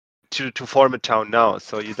 to form a town now.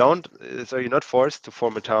 So you're not forced to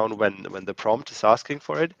form a town when the prompt is asking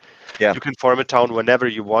for it. Yeah. You can form a town whenever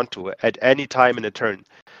you want to, at any time in a turn.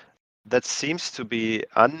 That seems to be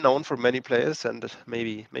unknown for many players, and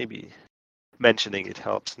maybe mentioning it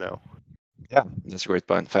helps now. Yeah, that's a great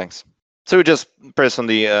point. Thanks. So you just press on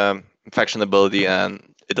the faction ability, and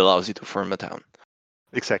it allows you to form a town.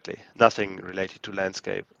 Exactly. Nothing related to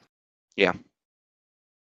landscape. Yeah.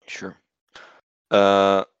 Sure.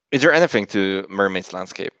 Is there anything to Mermaid's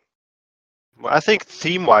landscape? Well, I think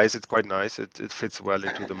theme-wise, it's quite nice. It fits well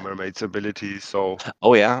into the mermaid's ability. So,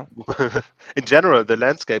 Oh yeah. in general, the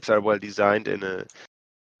landscapes are well designed in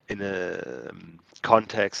a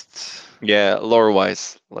context. Yeah,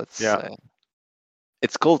 lore-wise, let's Yeah. say.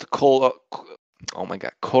 It's called oh my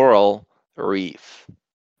god, Coral Reef.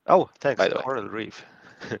 Oh, thanks. By the way. Coral Reef.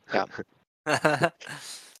 Yeah.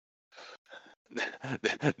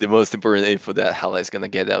 The most important info that Hala is gonna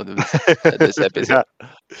get out of this episode.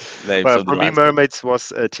 Yeah. Well, for me, mermaids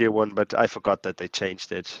was tier 1, but I forgot that they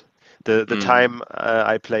changed it. The time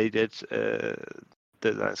I played it, the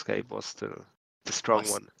landscape was still the strong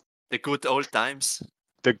one. The good old times.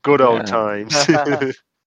 The good old times.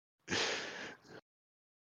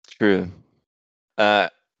 True.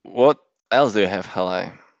 What else do you have,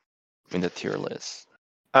 Hala, in the tier list?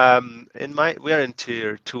 We are in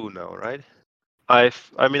tier 2 now, right?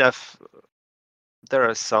 There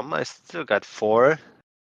are some. I still got 4.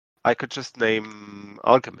 I could just name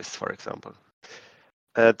Alchemist, for example.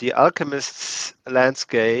 The Alchemist's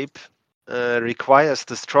landscape requires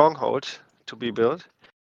the stronghold to be built,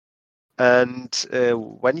 and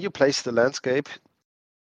when you place the landscape,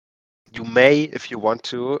 you may, if you want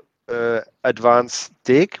to, advance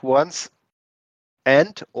dig once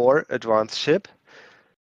or advance ship.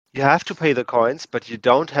 You have to pay the coins, but you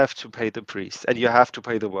don't have to pay the priest, and you have to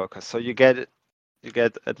pay the workers. So you get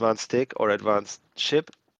advanced dig or advanced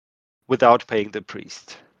ship without paying the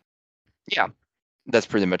priest. Yeah, that's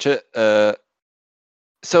pretty much it.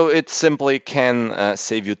 So it simply can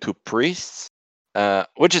save you 2 priests,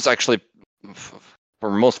 which is actually,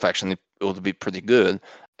 for most factions, it would be pretty good.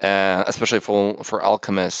 Especially for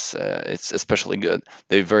alchemists, it's especially good.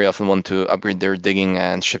 They very often want to upgrade their digging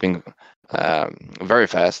and shipping very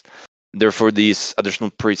fast. Therefore, these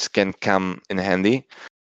additional priests can come in handy.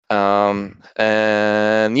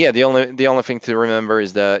 And yeah, the only thing to remember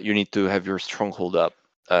is that you need to have your stronghold up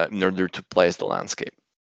in order to place the landscape.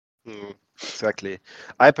 Exactly.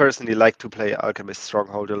 I personally like to play Alchemist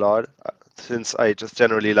Stronghold a lot, since I just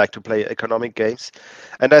generally like to play economic games.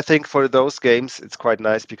 And I think for those games, it's quite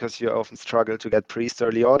nice because you often struggle to get priests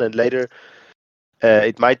early on, and later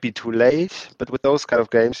it might be too late. But with those kind of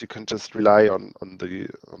games, you can just rely on the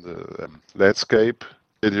landscape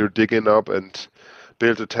that you're digging up and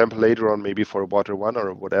build a temple later on, maybe for Water 1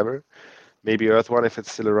 or whatever, maybe Earth 1 if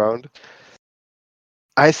it's still around.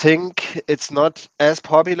 I think it's not as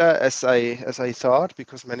popular as I thought,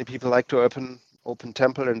 because many people like to open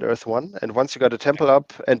temple in Earth 1, and once you got a temple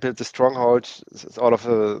up and build the stronghold, all of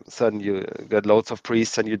a sudden you got loads of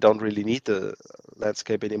priests and you don't really need the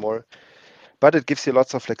landscape anymore. But it gives you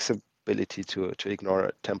lots of flexibility to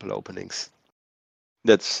ignore temple openings.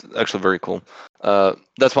 That's actually very cool.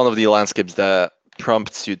 That's one of the landscapes that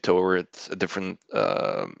prompts you towards a different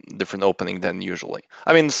opening than usually.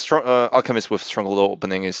 I mean, Alchemist with Stronghold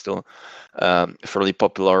opening is still fairly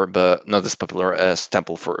popular, but not as popular as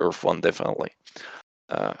Temple for Earth 1, definitely.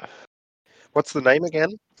 What's the name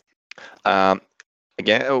again?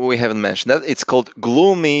 Again, we haven't mentioned that. It's called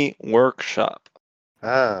Gloomy Workshop.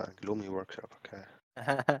 Gloomy Workshop.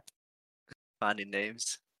 Okay. Funny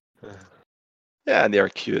names. Yeah, they are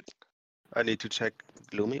cute. I need to check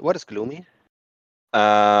Gloomy. What is Gloomy?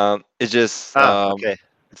 It's just Okay.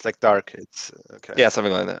 It's like dark. It's okay. Yeah,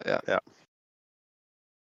 something like that. Yeah.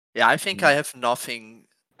 Yeah, I think I have nothing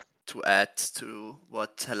to add to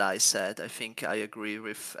what Helai said. I think I agree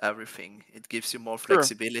with everything. It gives you more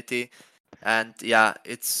flexibility, and yeah,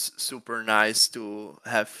 it's super nice to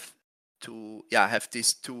have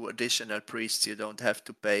these 2 additional priests. You don't have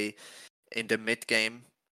to pay in the mid game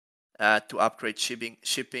to upgrade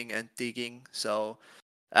shipping and digging. So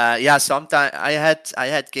sometimes I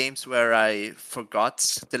had games where I forgot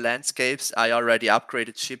the landscapes. I already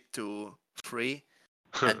upgraded ship to 3,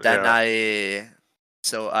 and then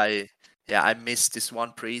Yeah. I missed this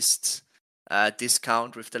 1 priest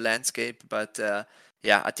discount with the landscape. But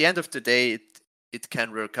at the end of the day, it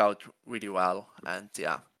can work out really well, and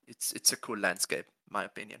it's a cool landscape, in my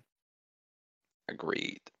opinion.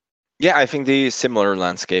 Agreed. Yeah, I think the similar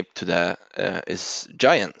landscape to that is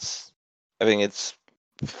Giants. I think it's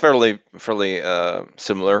fairly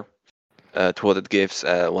similar to what it gives,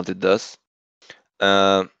 what it does.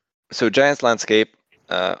 So Giants landscape,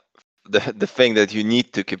 the thing that you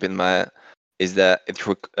need to keep in mind is that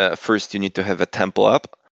first you need to have a temple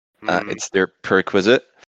up. It's their prerequisite.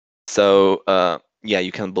 So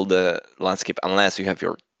you can build a landscape unless you have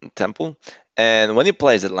your temple. And when you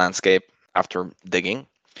place that landscape after digging,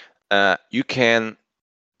 you can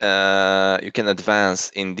advance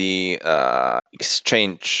in the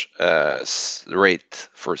exchange rate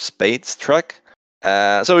for spades track.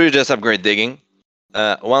 So you just upgrade digging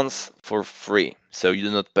once for free. So you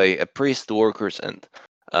do not pay a priest, workers, and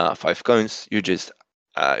 5 coins. You just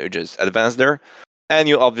advance there, and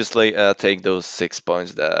you obviously take those 6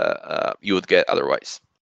 points that you would get otherwise.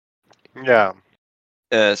 Yeah.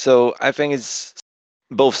 So I think it's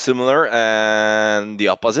both similar and the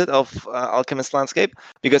opposite of Alchemist Landscape,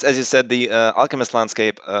 because as you said, the Alchemist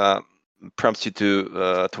Landscape prompts you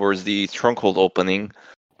to towards the Stronghold opening,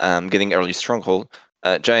 getting early Stronghold.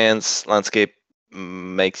 Giants Landscape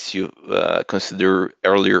makes you consider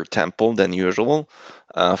earlier Temple than usual,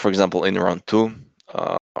 for example in round 2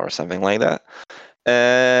 or something like that.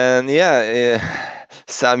 And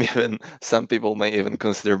some people may even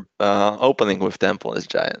consider opening with Temple as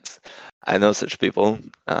Giants. I know such people.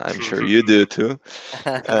 I'm sure you do too.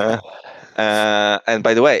 And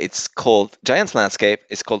by the way, it's called Giants Landscape.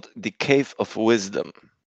 It's called the Cave of Wisdom.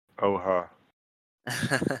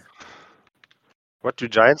 What do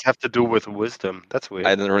giants have to do with wisdom? That's weird.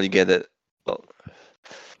 I don't really get it. Well,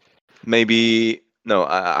 maybe no.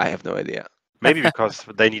 I have no idea. Maybe because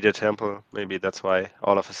they need a temple. Maybe that's why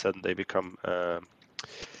all of a sudden they become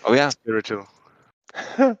spiritual.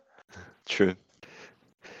 True.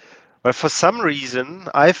 But for some reason,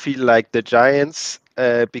 I feel like the giants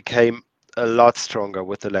became a lot stronger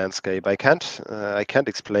with the landscape. I can't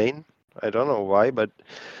explain. I don't know why, but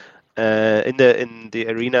in the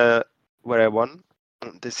arena where I won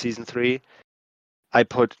this season 3, I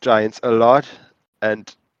put giants a lot,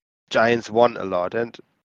 and giants won a lot. And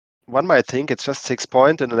one might think it's just 6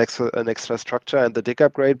 points and an extra structure and the dig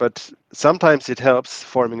upgrade, but sometimes it helps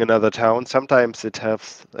forming another town. Sometimes it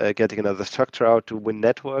helps getting another structure out to win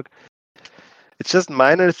network. It's just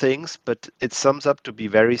minor things, but it sums up to be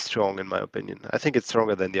very strong in my opinion. I think it's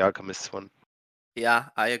stronger than the Alchemist one. Yeah,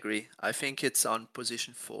 I agree. I think it's on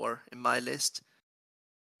position 4 in my list.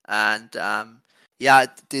 And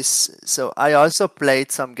so I also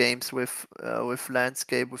played some games with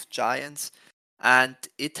landscape with giants, and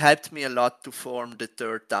it helped me a lot to form the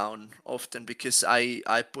 3rd town often, because I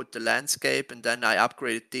put the landscape and then I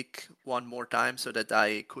upgraded dig 1 more time so that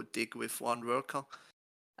I could dig with 1 worker.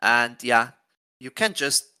 And you can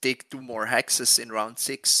just dig 2 more hexes in round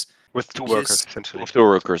 6 with 2 workers essentially. With 2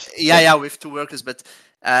 workers. Yeah, with 2 workers, but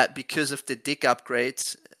because of the dig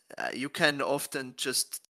upgrades, you can often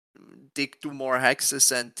just dig 2 more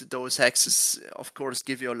hexes, and those hexes, of course,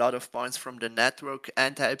 give you a lot of points from the network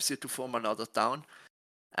and helps you to form another town.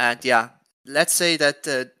 And yeah, let's say that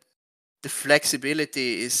the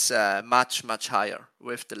flexibility is much higher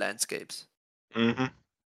with the landscapes. Mm-hmm.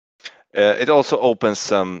 It also opens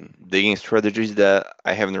some digging strategies that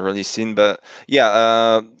I haven't really seen, but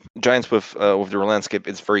yeah, giants with their landscape,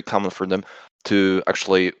 it's very common for them to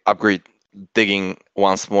actually upgrade digging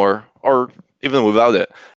once more, or even without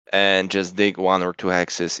it, and just dig 1 or 2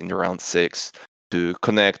 hexes in the round 6 to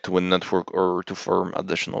connect to a network or to form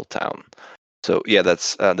additional town. So yeah,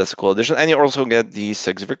 that's a cool addition, and you also get the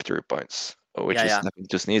 6 victory points, which is nothing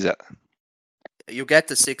to sneeze at. You get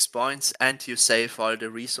the 6 points and you save all the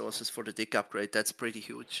resources for the dig upgrade. That's pretty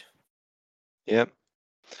huge. Yep.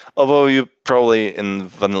 Although you probably in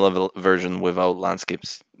vanilla version without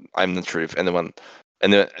landscapes, I'm not sure if any one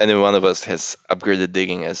of us has upgraded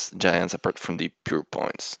digging as giants apart from the pure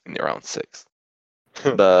points in the round 6.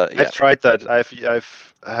 But yeah. I tried that.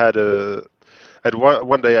 I've had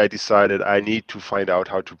one day I decided I need to find out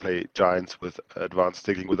how to play giants with advanced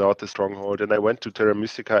digging without the stronghold, and I went to Terra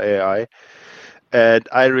Mystica AI, and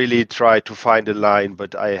I really tried to find a line,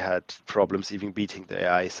 but I had problems even beating the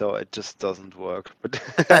AI, so it just doesn't work. But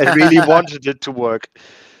I really wanted it to work.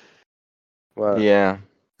 Well, yeah.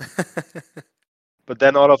 But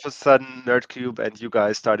then all of a sudden, Nerdcube and you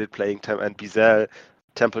guys started playing and Bizel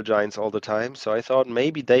Temple Giants all the time. So I thought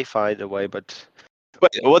maybe they find a way, but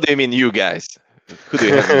Wait, what do you mean, you guys? Who do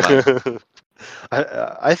you have in mind?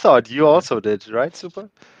 I thought you also did, right, Super?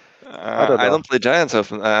 I don't play giants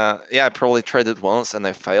often. Yeah, I probably tried it once and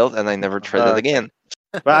I failed, and I never tried it again.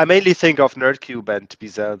 But I mainly think of Nerdcube and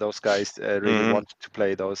Bizel. Those guys really wanted to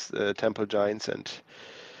play those Temple Giants, and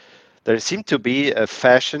there seemed to be a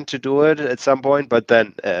fashion to do it at some point, but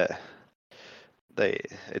then they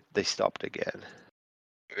stopped again.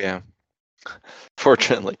 Yeah,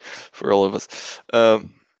 fortunately for all of us.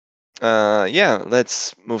 Yeah,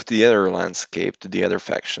 let's move to the other landscape, to the other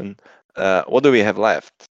faction. What do we have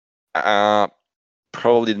left?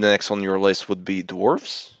 Probably the next on your list would be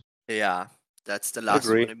dwarves. Yeah, that's the last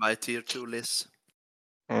one in my tier 2 list.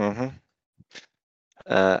 Mm-hmm.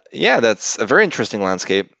 Yeah, that's a very interesting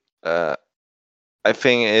landscape. I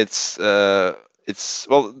think it's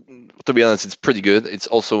well, to be honest, it's pretty good. It's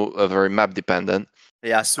also very map dependent.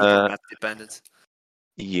 Yeah, super map dependent.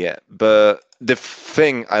 Yeah, but the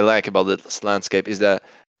thing I like about this landscape is that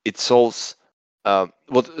it solves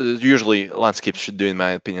what usually landscapes should do, in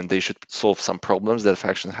my opinion. They should solve some problems that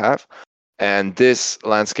factions have, and this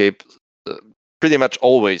landscape pretty much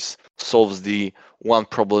always solves the one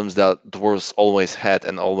problems that dwarves always had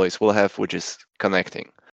and always will have, which is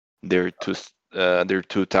connecting their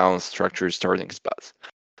two town structure starting spots.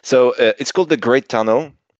 So it's called the Great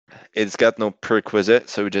Tunnel. It's got no prerequisite,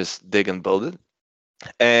 so we just dig and build it.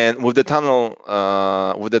 And with the tunnel,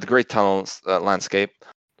 with that Great Tunnel landscape,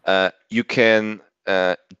 you can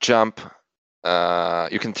jump,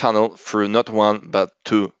 you can tunnel through not 1 but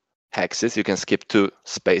 2 hexes. You can skip 2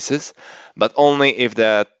 spaces, but only if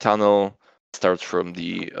that tunnel starts from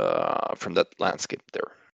that landscape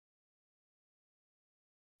there.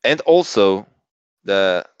 And also,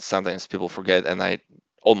 sometimes people forget, and I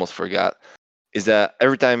almost forgot, is that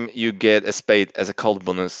every time you get a spade as a cult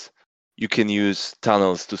bonus, you can use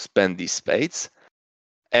tunnels to spend these spades,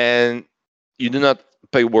 and you do not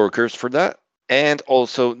pay workers for that. And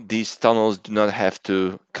also, these tunnels do not have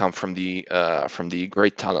to come from the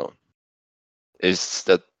Great Tunnel. Is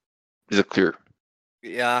it clear?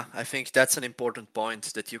 Yeah, I think that's an important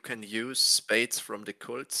point, that you can use spades from the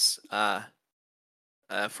cults,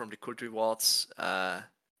 from the cult rewards.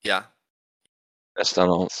 Yeah. As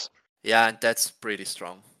tunnels. Yeah, and that's pretty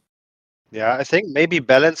strong. Yeah, I think maybe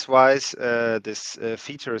balance-wise, this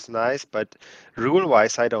feature is nice, but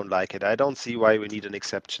rule-wise, I don't like it. I don't see why we need an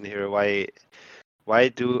exception here. Why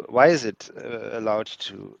is it allowed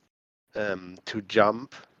to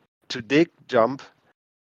jump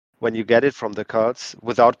when you get it from the cards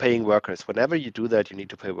without paying workers? Whenever you do that, you need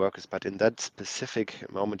to pay workers, but in that specific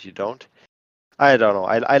moment, you don't. I don't know.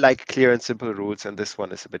 I like clear and simple rules, and this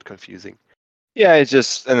one is a bit confusing. Yeah, it's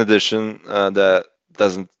just an addition that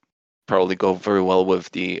doesn't probably go very well with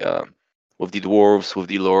the dwarves, with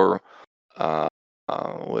the lore,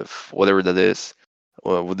 with whatever that is,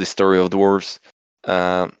 with the story of dwarves.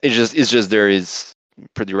 It's just there is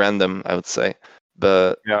pretty random, I would say,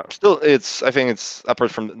 but yeah, still, I think it's apart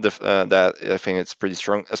from that, I think it's pretty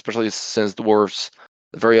strong, especially since dwarves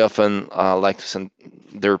very often like to send.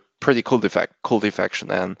 They're pretty culty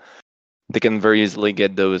faction, and they can very easily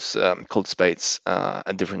get those cult spades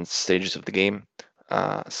at different stages of the game.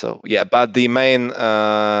 So yeah, but the main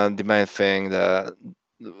thing,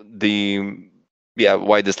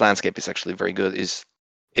 why this landscape is actually very good is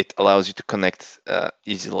it allows you to connect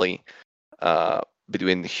easily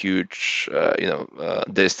between huge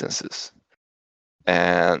distances,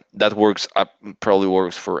 and that probably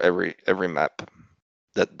works for every map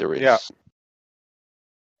that there is. Yeah.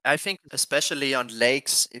 I think especially on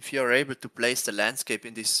lakes, if you're able to place the landscape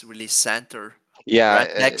in this really center Yeah,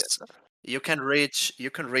 red hex, you can reach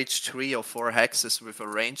 3 or 4 hexes with a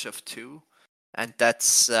range of 2, and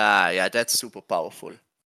that's super powerful.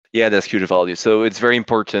 yeah, that's huge value. So it's very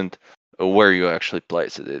important where you actually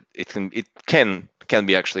place it. It can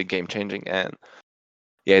be actually game changing, and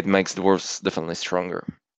yeah, it makes the dwarves definitely stronger.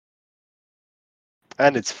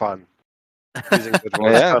 And it's fun. Using the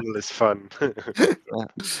dwarf Yeah. tunnel is fun.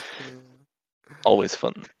 Always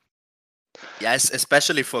fun. Yes,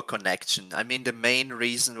 especially for connection. I mean, the main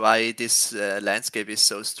reason why this landscape is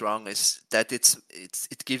so strong is that it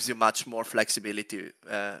gives you much more flexibility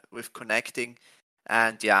with connecting,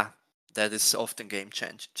 and yeah, that is often game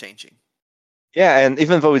changing. Yeah, and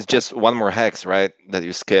even though it's just one more hex, right, that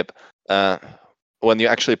you skip, when you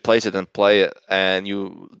actually place it and play it and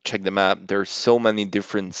you check the map, there's so many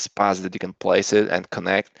different spots that you can place it and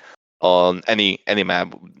connect on any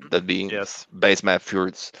map, that being Yes. base map,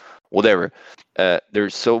 fjords, whatever.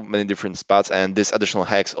 There's so many different spots, and this additional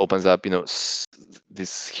hex opens up,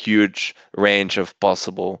 this huge range of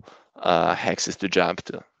possible hexes to jump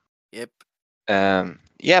to. Yep.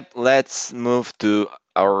 Yep. Let's move to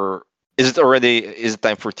our. Is it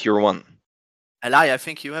time for tier 1? Eli, I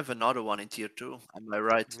think you have another one in tier 2. Am I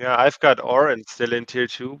right? Yeah, I've got Orin still in tier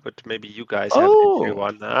 2, but maybe you guys have it in tier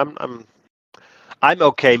 1. I'm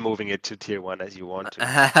okay moving it to tier 1 as you want to.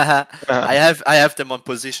 I have them on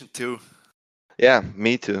position 2. Yeah,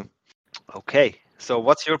 me too. Okay. So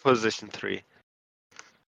what's your position 3?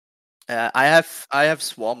 I have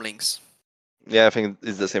Swarmlings. Yeah, I think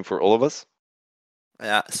it's the same for all of us.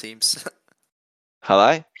 Yeah, seems.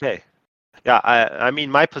 Halai? Okay. Yeah, I mean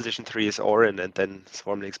my position 3 is Orin, and then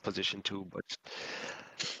Swarmling's position 2, but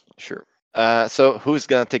Sure. So who's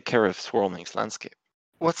gonna take care of Swarmling's landscape?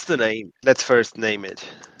 what's the name? Let's first name it.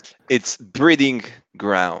 It's Breeding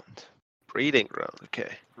Ground. Breeding ground.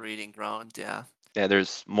 Okay. Breeding ground, yeah. Yeah,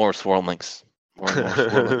 there's more Swarmlings. More and more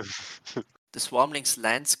Swarmlings. The Swarmlings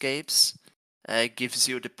landscapes gives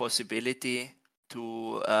you the possibility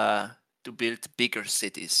to build bigger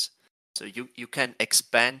cities. So you can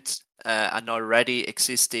expand an already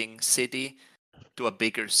existing city to a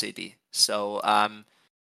bigger city. So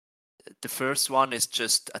the first one is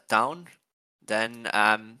just a town. Then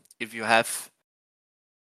if you have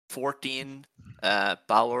 14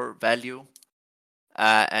 power value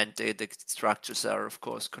and the structures are of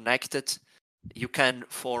course connected, you can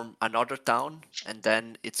form another town, and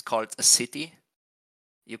then it's called a city.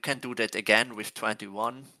 You can do that again with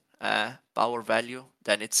 21 power value.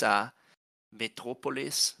 Then it's a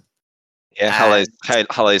metropolis. Yeah,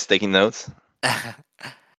 Halai is taking notes.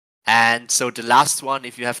 And so the last one,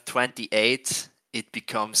 if you have 28, it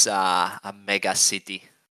becomes a mega city.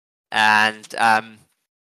 And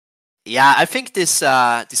yeah, I think this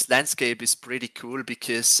landscape is pretty cool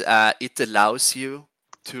because it allows you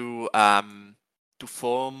to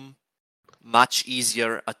form much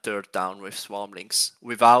easier a third town with Swarmlings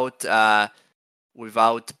without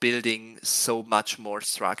building so much more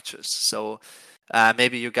structures. So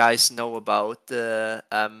maybe you guys know about the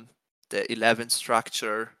 11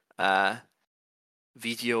 structure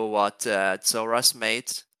video what Zoras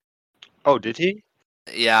made. Oh, did he?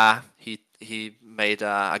 Yeah, he made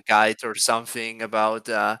a guide or something about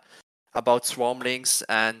Swarmlings,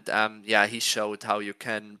 and yeah, he showed how you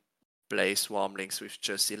can play Swarmlings with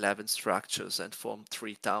just 11 structures and form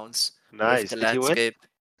 3 towns Nice. with the Did he win? landscape.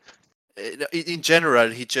 In general,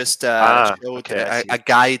 he just showed okay, I see. a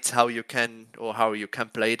guide how you can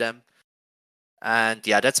play them, and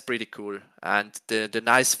yeah, that's pretty cool. And the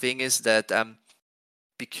nice thing is that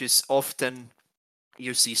because often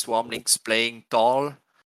you see Swarmlings playing tall,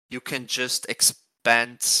 you can just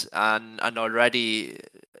expand an already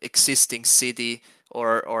existing city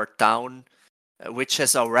or town which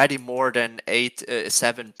has already more than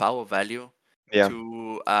 7 power value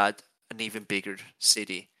to an even bigger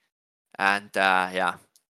city. And yeah,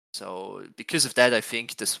 so because of that, I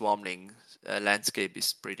think the Swarmling landscape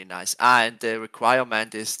is pretty nice. And the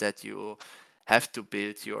requirement is that you have to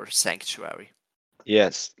build your sanctuary.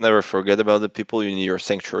 Yes, never forget about the people. You need your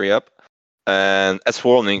sanctuary up. And as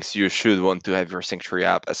Swarmlings, you should want to have your sanctuary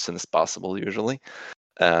up as soon as possible, usually.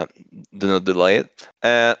 Do not delay it.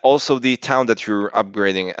 And also the town that you're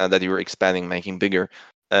upgrading, that you're expanding, making bigger,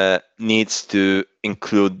 needs to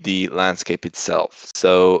include the landscape itself.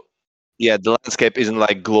 So yeah, the landscape isn't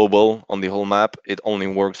like global on the whole map. It only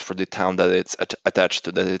works for the town that it's attached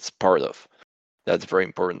to, that it's part of. That's very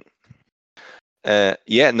important.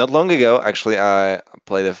 Yeah, not long ago, actually, I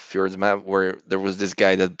played a Fjords map where there was this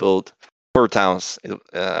guy that built 4 towns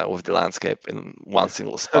with the landscape in one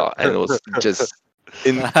single spot, and it was just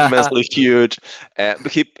immensely huge.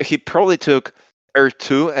 But he probably took Earth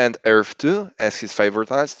 2 and Earth 2 as his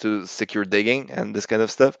favorite lands to secure digging and this kind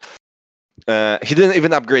of stuff. He didn't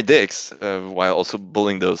even upgrade digs while also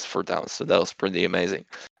building those 4 towns, so that was pretty amazing.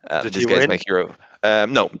 Did This he guy's win? my hero.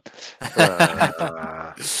 No.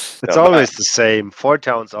 It's No, but always the same. 4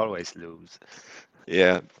 towns always lose.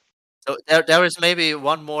 yeah. So there is maybe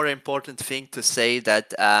one more important thing to say,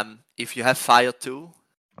 that if you have Fire 2,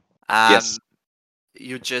 Yes.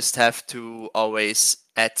 you just have to always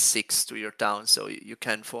add 6 to your town. So you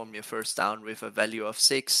can form your first town with a value of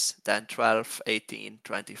 6, then 12, 18,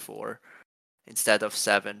 24, instead of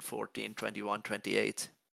 7, 14, 21, 28.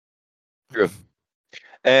 True.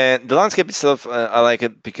 And the landscape itself, I like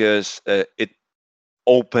it because it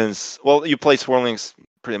opens. Well, you play Swirlings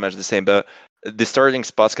pretty much the same, but the starting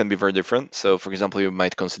spots can be very different. So, for example, you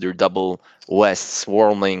might consider double west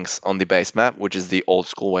Swirlings on the base map, which is the old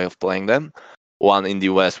school way of playing them. One in the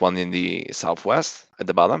west, one in the southwest at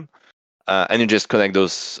the bottom, and you just connect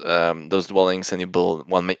those dwellings and you build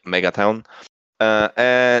one mega town.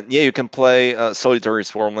 And yeah, you can play solitary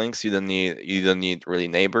Swirlings. You don't need really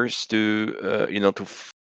neighbors to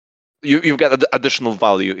you've got additional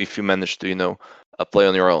value if you manage to play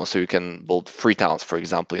on your own. So you can build 3 towns, for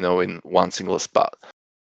example, in one single spot.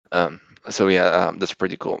 So yeah, that's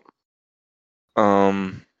pretty cool.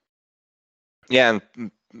 Yeah,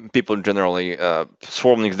 and people generally,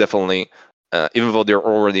 Swarmlings definitely, even though they're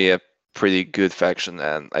already a pretty good faction,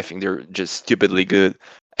 and I think they're just stupidly good,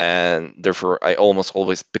 and therefore I almost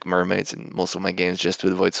always pick mermaids in most of my games just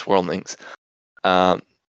to avoid Swarmlings.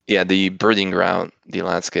 Yeah, the breeding ground, the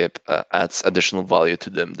landscape adds additional value to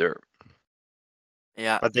them there.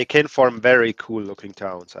 Yeah. But they can form very cool looking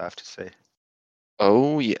towns, I have to say.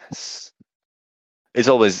 Oh yes, it's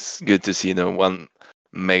always good to see one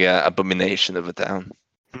mega abomination of a town.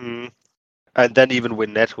 Mhm. And then even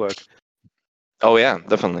win network. Oh yeah,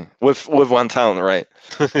 definitely with one town, right?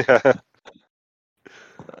 Yeah.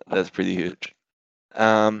 That's pretty huge.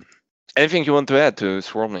 Anything you want to add to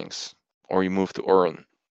Swarmlings, or you move to Oran?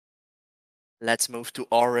 Let's move to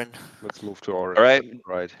Oran. Let's move to Orange. All right,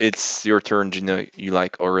 Right. it's your turn, Gino. You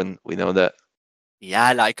like Oran, we know that. Yeah,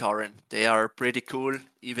 I like Oran. They are pretty cool,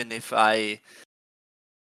 even if I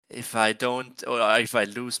don't, or if I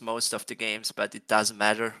lose most of the games, but it doesn't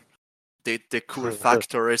matter. The cool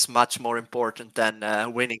factor is much more important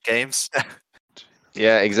than winning games.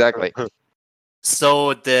 Yeah, exactly.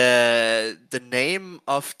 So the name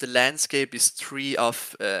of the landscape is Tree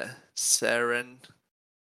of Seren.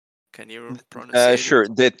 Can you pronounce Sure.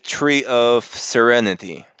 The Tree of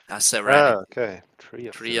Serenity. Serenity. Okay.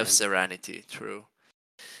 Tree of Serenity, true.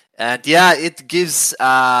 And yeah, it gives,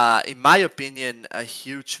 in my opinion, a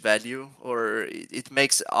huge value, or it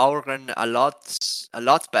makes Auron a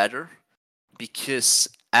lot better, because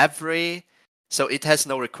so it has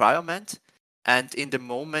no requirement, and in the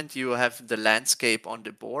moment you have the landscape on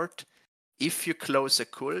the board, if you close a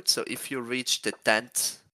cult, so if you reach the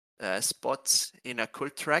 10th spot in a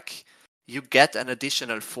cult track, you get an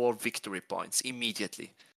additional 4 victory points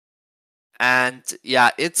immediately. And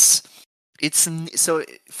yeah, it's so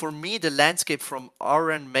for me, the landscape from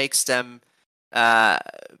Auron makes them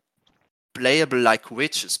playable like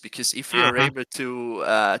witches, because if you are able to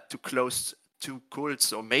close 2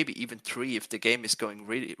 cults, or maybe even 3 if the game is going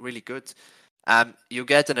really really good, you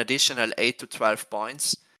get an additional 8 to 12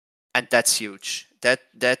 points, and that's huge.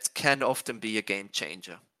 That can often be a game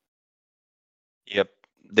changer. Yep,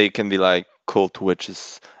 they can be like cult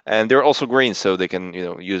witches, and they're also green, so they can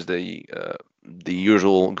use the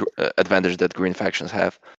usual advantage that green factions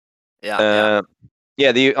have. Yeah.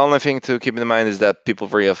 Yeah, the only thing to keep in mind is that people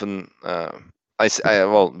very often,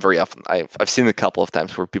 very often, I've seen a couple of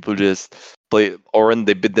times where people just play Oran,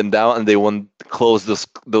 they bid them down, and they want to close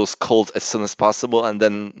those cults as soon as possible, and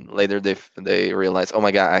then later they realize, oh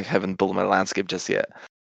my god, I haven't built my landscape just yet.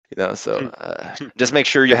 So just make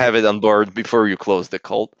sure you have it on board before you close the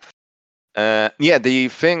cult. Yeah, the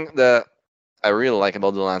thing that I really like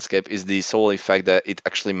about the landscape is the sole effect that it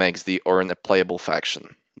actually makes the Oran a playable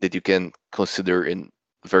faction that you can consider in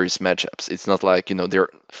various matchups. It's not like they're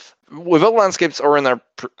with all landscapes. Oran are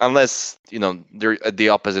unless they're at the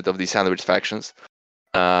opposite of the sandwich factions.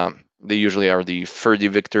 They usually are the 30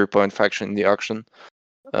 victory point faction in the auction.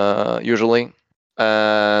 Usually,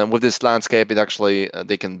 With this landscape, it actually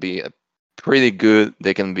they can be pretty good.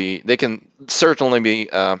 They can certainly be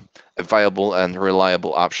a viable and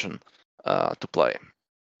reliable option to play.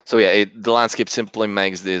 So yeah, the landscape simply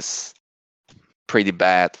makes this pretty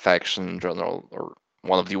bad faction in general, or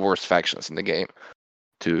one of the worst factions in the game,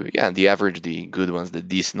 to the average, the good ones, the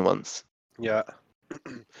decent ones. Yeah.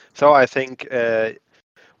 So I think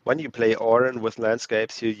when you play Oran with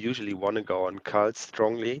landscapes, you usually want to go on cults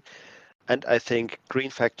strongly, and I think green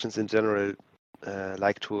factions in general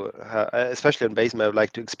like to, especially on base map,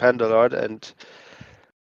 like to expand a lot. And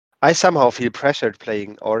I somehow feel pressured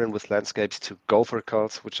playing Oran with landscapes to go for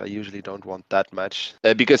cults, which I usually don't want that much.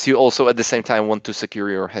 Because you also at the same time want to secure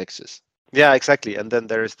your hexes. Yeah, exactly. And then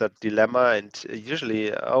there is that dilemma, and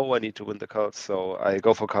usually, I need to win the cults, so I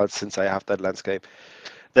go for cults since I have that landscape.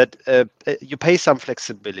 That you pay some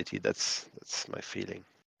flexibility. That's my feeling.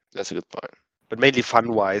 That's a good point. But mainly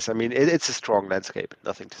fun-wise, I mean, it's a strong landscape.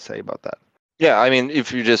 Nothing to say about that. Yeah, I mean,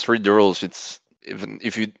 if you just read the rules, it's even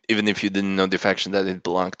if you didn't know the faction that it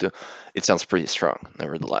belonged to, it sounds pretty strong,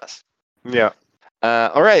 nevertheless. Yeah.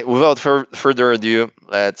 All right. Without further ado,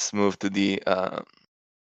 let's move to the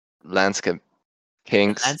landscape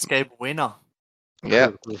kings. Landscape winner.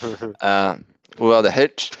 Yeah. Without a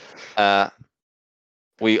hitch,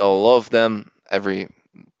 we all love them. Every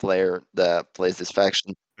player that plays this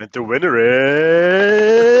faction. And the winner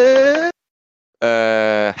is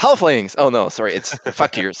Halflings. Oh no, sorry, it's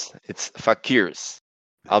Fakirs. It's Fakirs.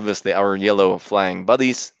 Obviously, our yellow flying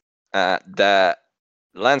buddies. The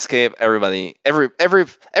landscape. Every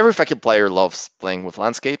Fakir player loves playing with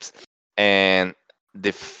landscapes, and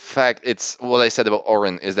the fact it's what I said about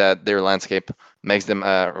Orin is that their landscape makes them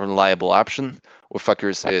a reliable option. With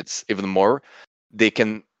Fakirs, it's even more. They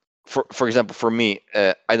can, for example, for me,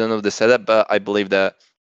 I don't know the setup, but I believe that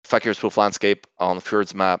Fakirs with landscape on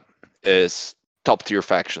Fjord's map is top tier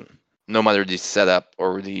faction. No matter the setup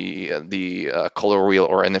or the color wheel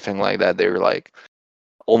or anything like that, they're like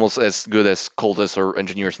almost as good as cultists or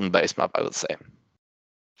engineers on the base map, I would say.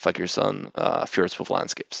 Fakirs on Fjords with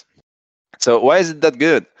landscapes. So why is it that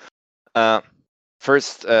good?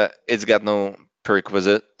 First, it's got no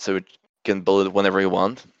prerequisite, so you can build it whenever you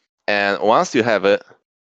want. And once you have it,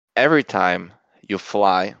 every time you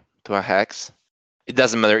fly to a hex, it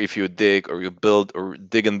doesn't matter if you dig or you build or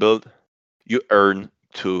dig and build, you earn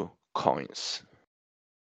 2 coins.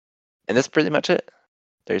 And that's pretty much it.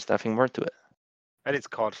 There's nothing more to it. and it's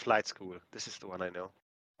called Flight School. This is the one I know.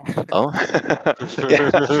 Oh,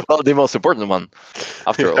 yeah. Well, the most important one,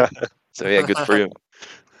 after all. So yeah, good for you.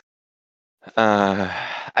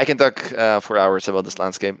 I can talk for hours about this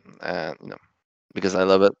landscape, because I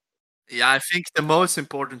love it. Yeah, I think the most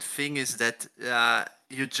important thing is that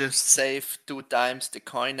you just save 2 times the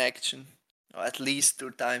coin action, or at least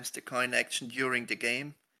 2 times the coin action during the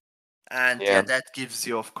game. And Yeah. that gives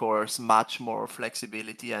you, of course, much more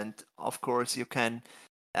flexibility. And of course, you can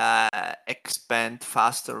expand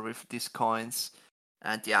faster with these coins.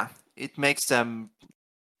 And yeah, it makes them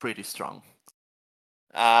pretty strong.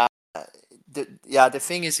 The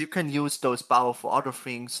thing is, you can use those power for other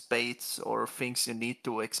things, baits or things you need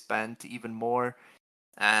to expand even more.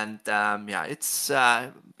 And it's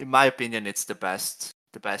in my opinion, it's the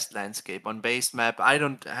best landscape on base map. I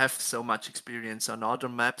don't have so much experience on other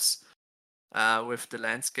maps with the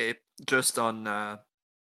landscape, just on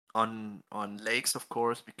lakes, of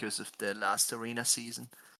course, because of the last arena season.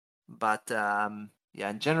 But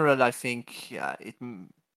in general, I think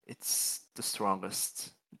it's the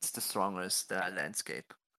strongest. It's the strongest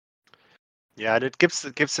landscape. Yeah, and it gives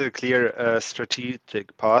a clear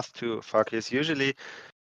strategic path to Fakirs. Usually,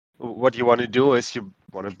 what you want to do is you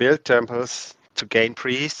want to build temples to gain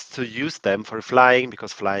priests, to use them for flying,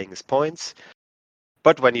 because flying is points.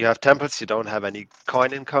 But when you have temples, you don't have any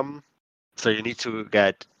coin income, so you need to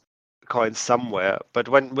get coins somewhere. But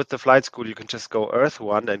with the Flight School, you can just go Earth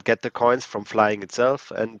 1 and get the coins from flying itself,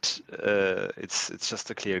 and it's just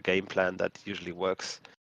a clear game plan that usually works.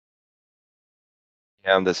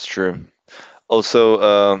 Yeah, that's true.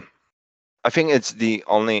 Also, I think it's the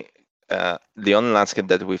only landscape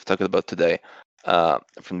that we've talked about today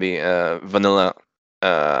from the vanilla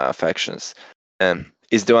factions,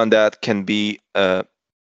 is the one that can be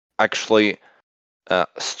actually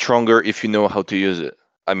stronger if you know how to use it.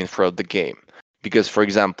 I mean, throughout the game, because for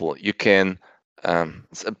example, you can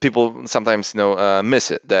people sometimes miss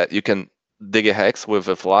it, that you can dig a hex with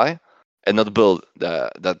a fly and not build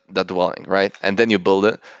that dwelling, right? And then you build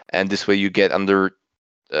it, and this way you get under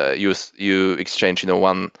you exchange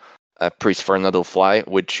one priest for another fly,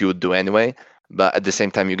 which you would do anyway, but at the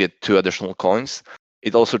same time you get 2 additional coins.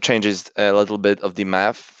 it also changes a little bit of the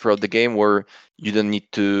math throughout the game, where you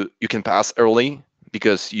can pass early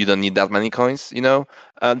because you don't need that many coins.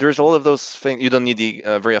 There's all of those things. You don't need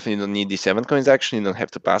very often. You don't need the 7 coins action. You don't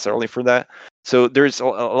have to pass early for that. So there's a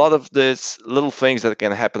lot of these little things that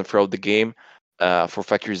can happen throughout the game for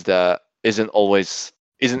factories that isn't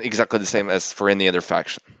exactly the same as for any other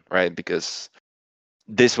faction, right? Because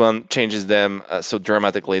this one changes them so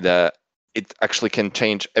dramatically that it actually can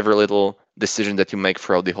change every little decision that you make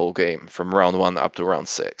throughout the whole game, from round 1 up to round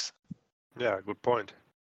 6. Yeah, good point.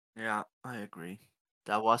 Yeah, I agree.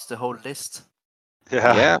 That was the whole list.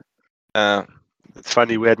 Yeah. Yeah. It's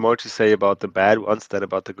funny, we had more to say about the bad ones than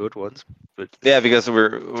about the good ones. But Yeah, because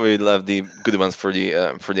we love the good ones for the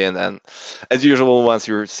end, and as usual, once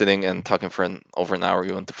you're sitting and talking for over an hour,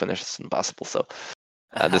 you want to finish as soon as possible. So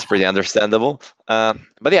that's pretty understandable.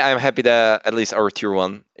 But yeah, I'm happy that at least our tier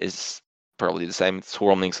 1 is probably the same. It's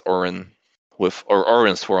Swarmlings, Orin,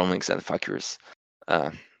 Orin, Swarmlings, and Fakirs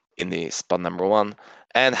in the spot number 1,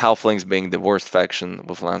 and Halflings being the worst faction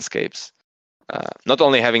with landscapes. Not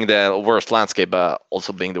only having the worst landscape, but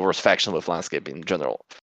also being the worst faction with landscape in general.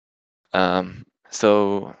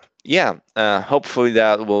 So yeah, hopefully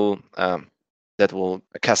that will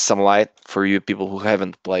cast some light for you people who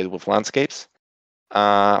haven't played with landscapes.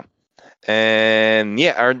 And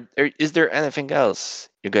yeah, is there anything else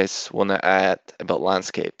you guys want to add about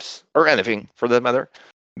landscapes, or anything for that matter,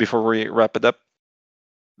 before we wrap it up?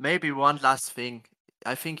 Maybe one last thing.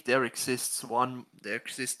 I think there exists one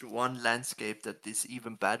landscape that is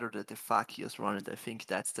even better than the Fakirs run, and I think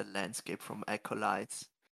that's the landscape from Acolytes.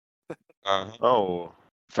 oh,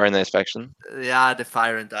 Very nice faction. Yeah, the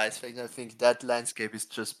Fire and Ice thing. I think that landscape is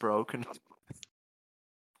just broken.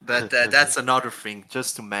 But that's another thing,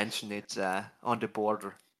 just to mention it on the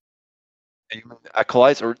border.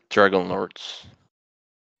 Acolytes or Dragon Lords?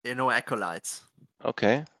 Acolytes.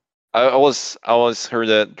 Okay. I always heard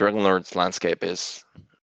that Dragon Lord's landscape is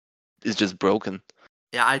just broken.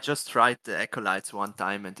 Yeah, I just tried the Acolytes one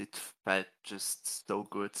time and it felt just so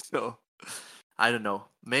good. So I don't know.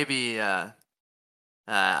 Maybe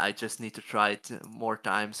I just need to try it more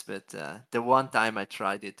times. But the one time I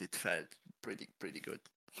tried it, it felt pretty good.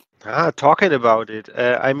 Talking about it,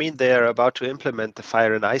 I mean, they are about to implement the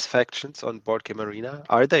Fire and Ice factions on Board Game Arena.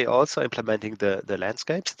 Are they also implementing the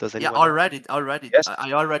landscapes? Does anyone? Yeah, already. Yes.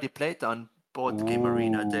 I already played on Board Game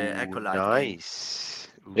Arena, the Acolyte game. Nice.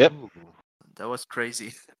 Yep. Ooh. That was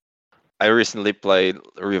crazy. I recently played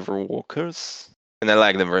River Walkers, and I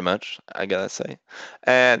like them very much, I gotta say.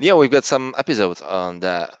 And yeah, we've got some episodes on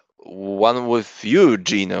that. One with you,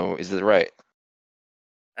 Gino, is that right?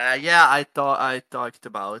 Yeah, I talked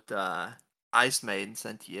about Ice Maidens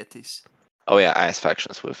and Yetis. Oh yeah, Ice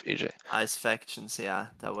Factions with EJ. Ice Factions, yeah,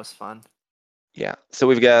 that was fun. Yeah, so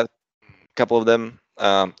we've got a couple of them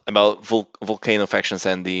about volcano factions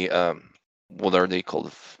and the what are they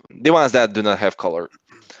called? The ones that do not have color.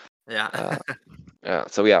 Yeah. Yeah.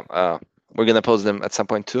 So yeah, we're gonna post them at some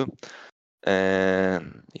point too.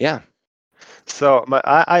 And yeah. So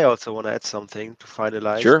I also want to add something to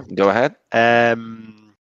finalize. Sure, go ahead.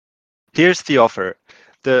 Here's the offer.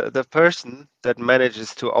 The person that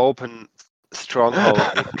manages to open Stronghold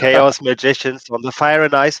with Chaos Magicians on the Fire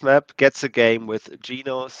and Ice map gets a game with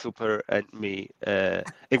Gino, Super, and me,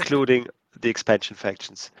 including the expansion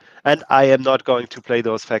factions. And I am not going to play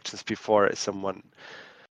those factions before someone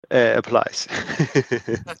applies.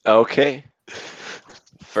 Okay.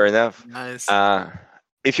 Fair enough. Nice.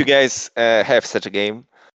 If you guys have such a game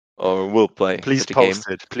or will play Please such a game, post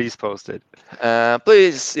it. Please post it.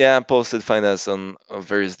 please, post it. Find us on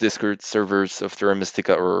various Discord servers of Terra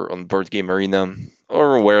Mystica or on Board Game Arena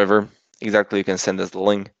or wherever. Exactly, you can send us the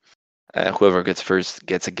link. Whoever gets first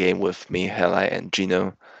gets a game with me, Heli, and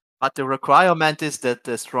Gino. But the requirement is that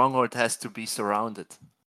the stronghold has to be surrounded.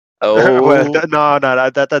 Oh, Well, no,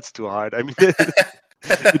 that's too hard. I mean,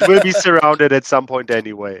 it will be surrounded at some point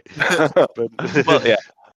anyway. But well, yeah,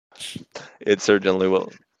 it certainly will.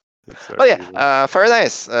 it But certainly will. yeah, very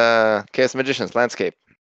nice. Chaos Magicians Landscape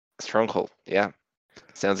Stronghold. Yeah,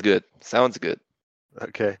 sounds good. Sounds good.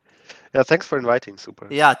 Okay. Yeah, thanks for inviting, Super.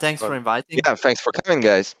 Yeah, thanks for Fun. inviting. Yeah, thanks for coming,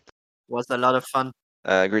 guys. Was a lot of fun.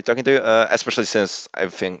 Great talking to you, especially since I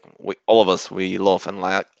think all of us love and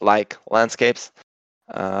like landscapes.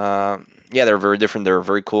 Yeah, they're very different. They're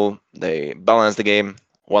very cool. They balance the game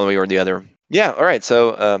one way or the other. Yeah, all right.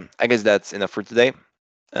 So I guess that's enough for today.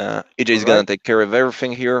 EJ is gonna take care of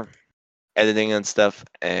everything here, editing and stuff,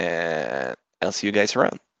 and I'll see you guys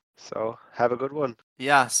around. So have a good one.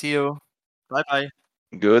 Yeah, see you. Bye bye.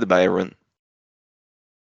 Goodbye, everyone.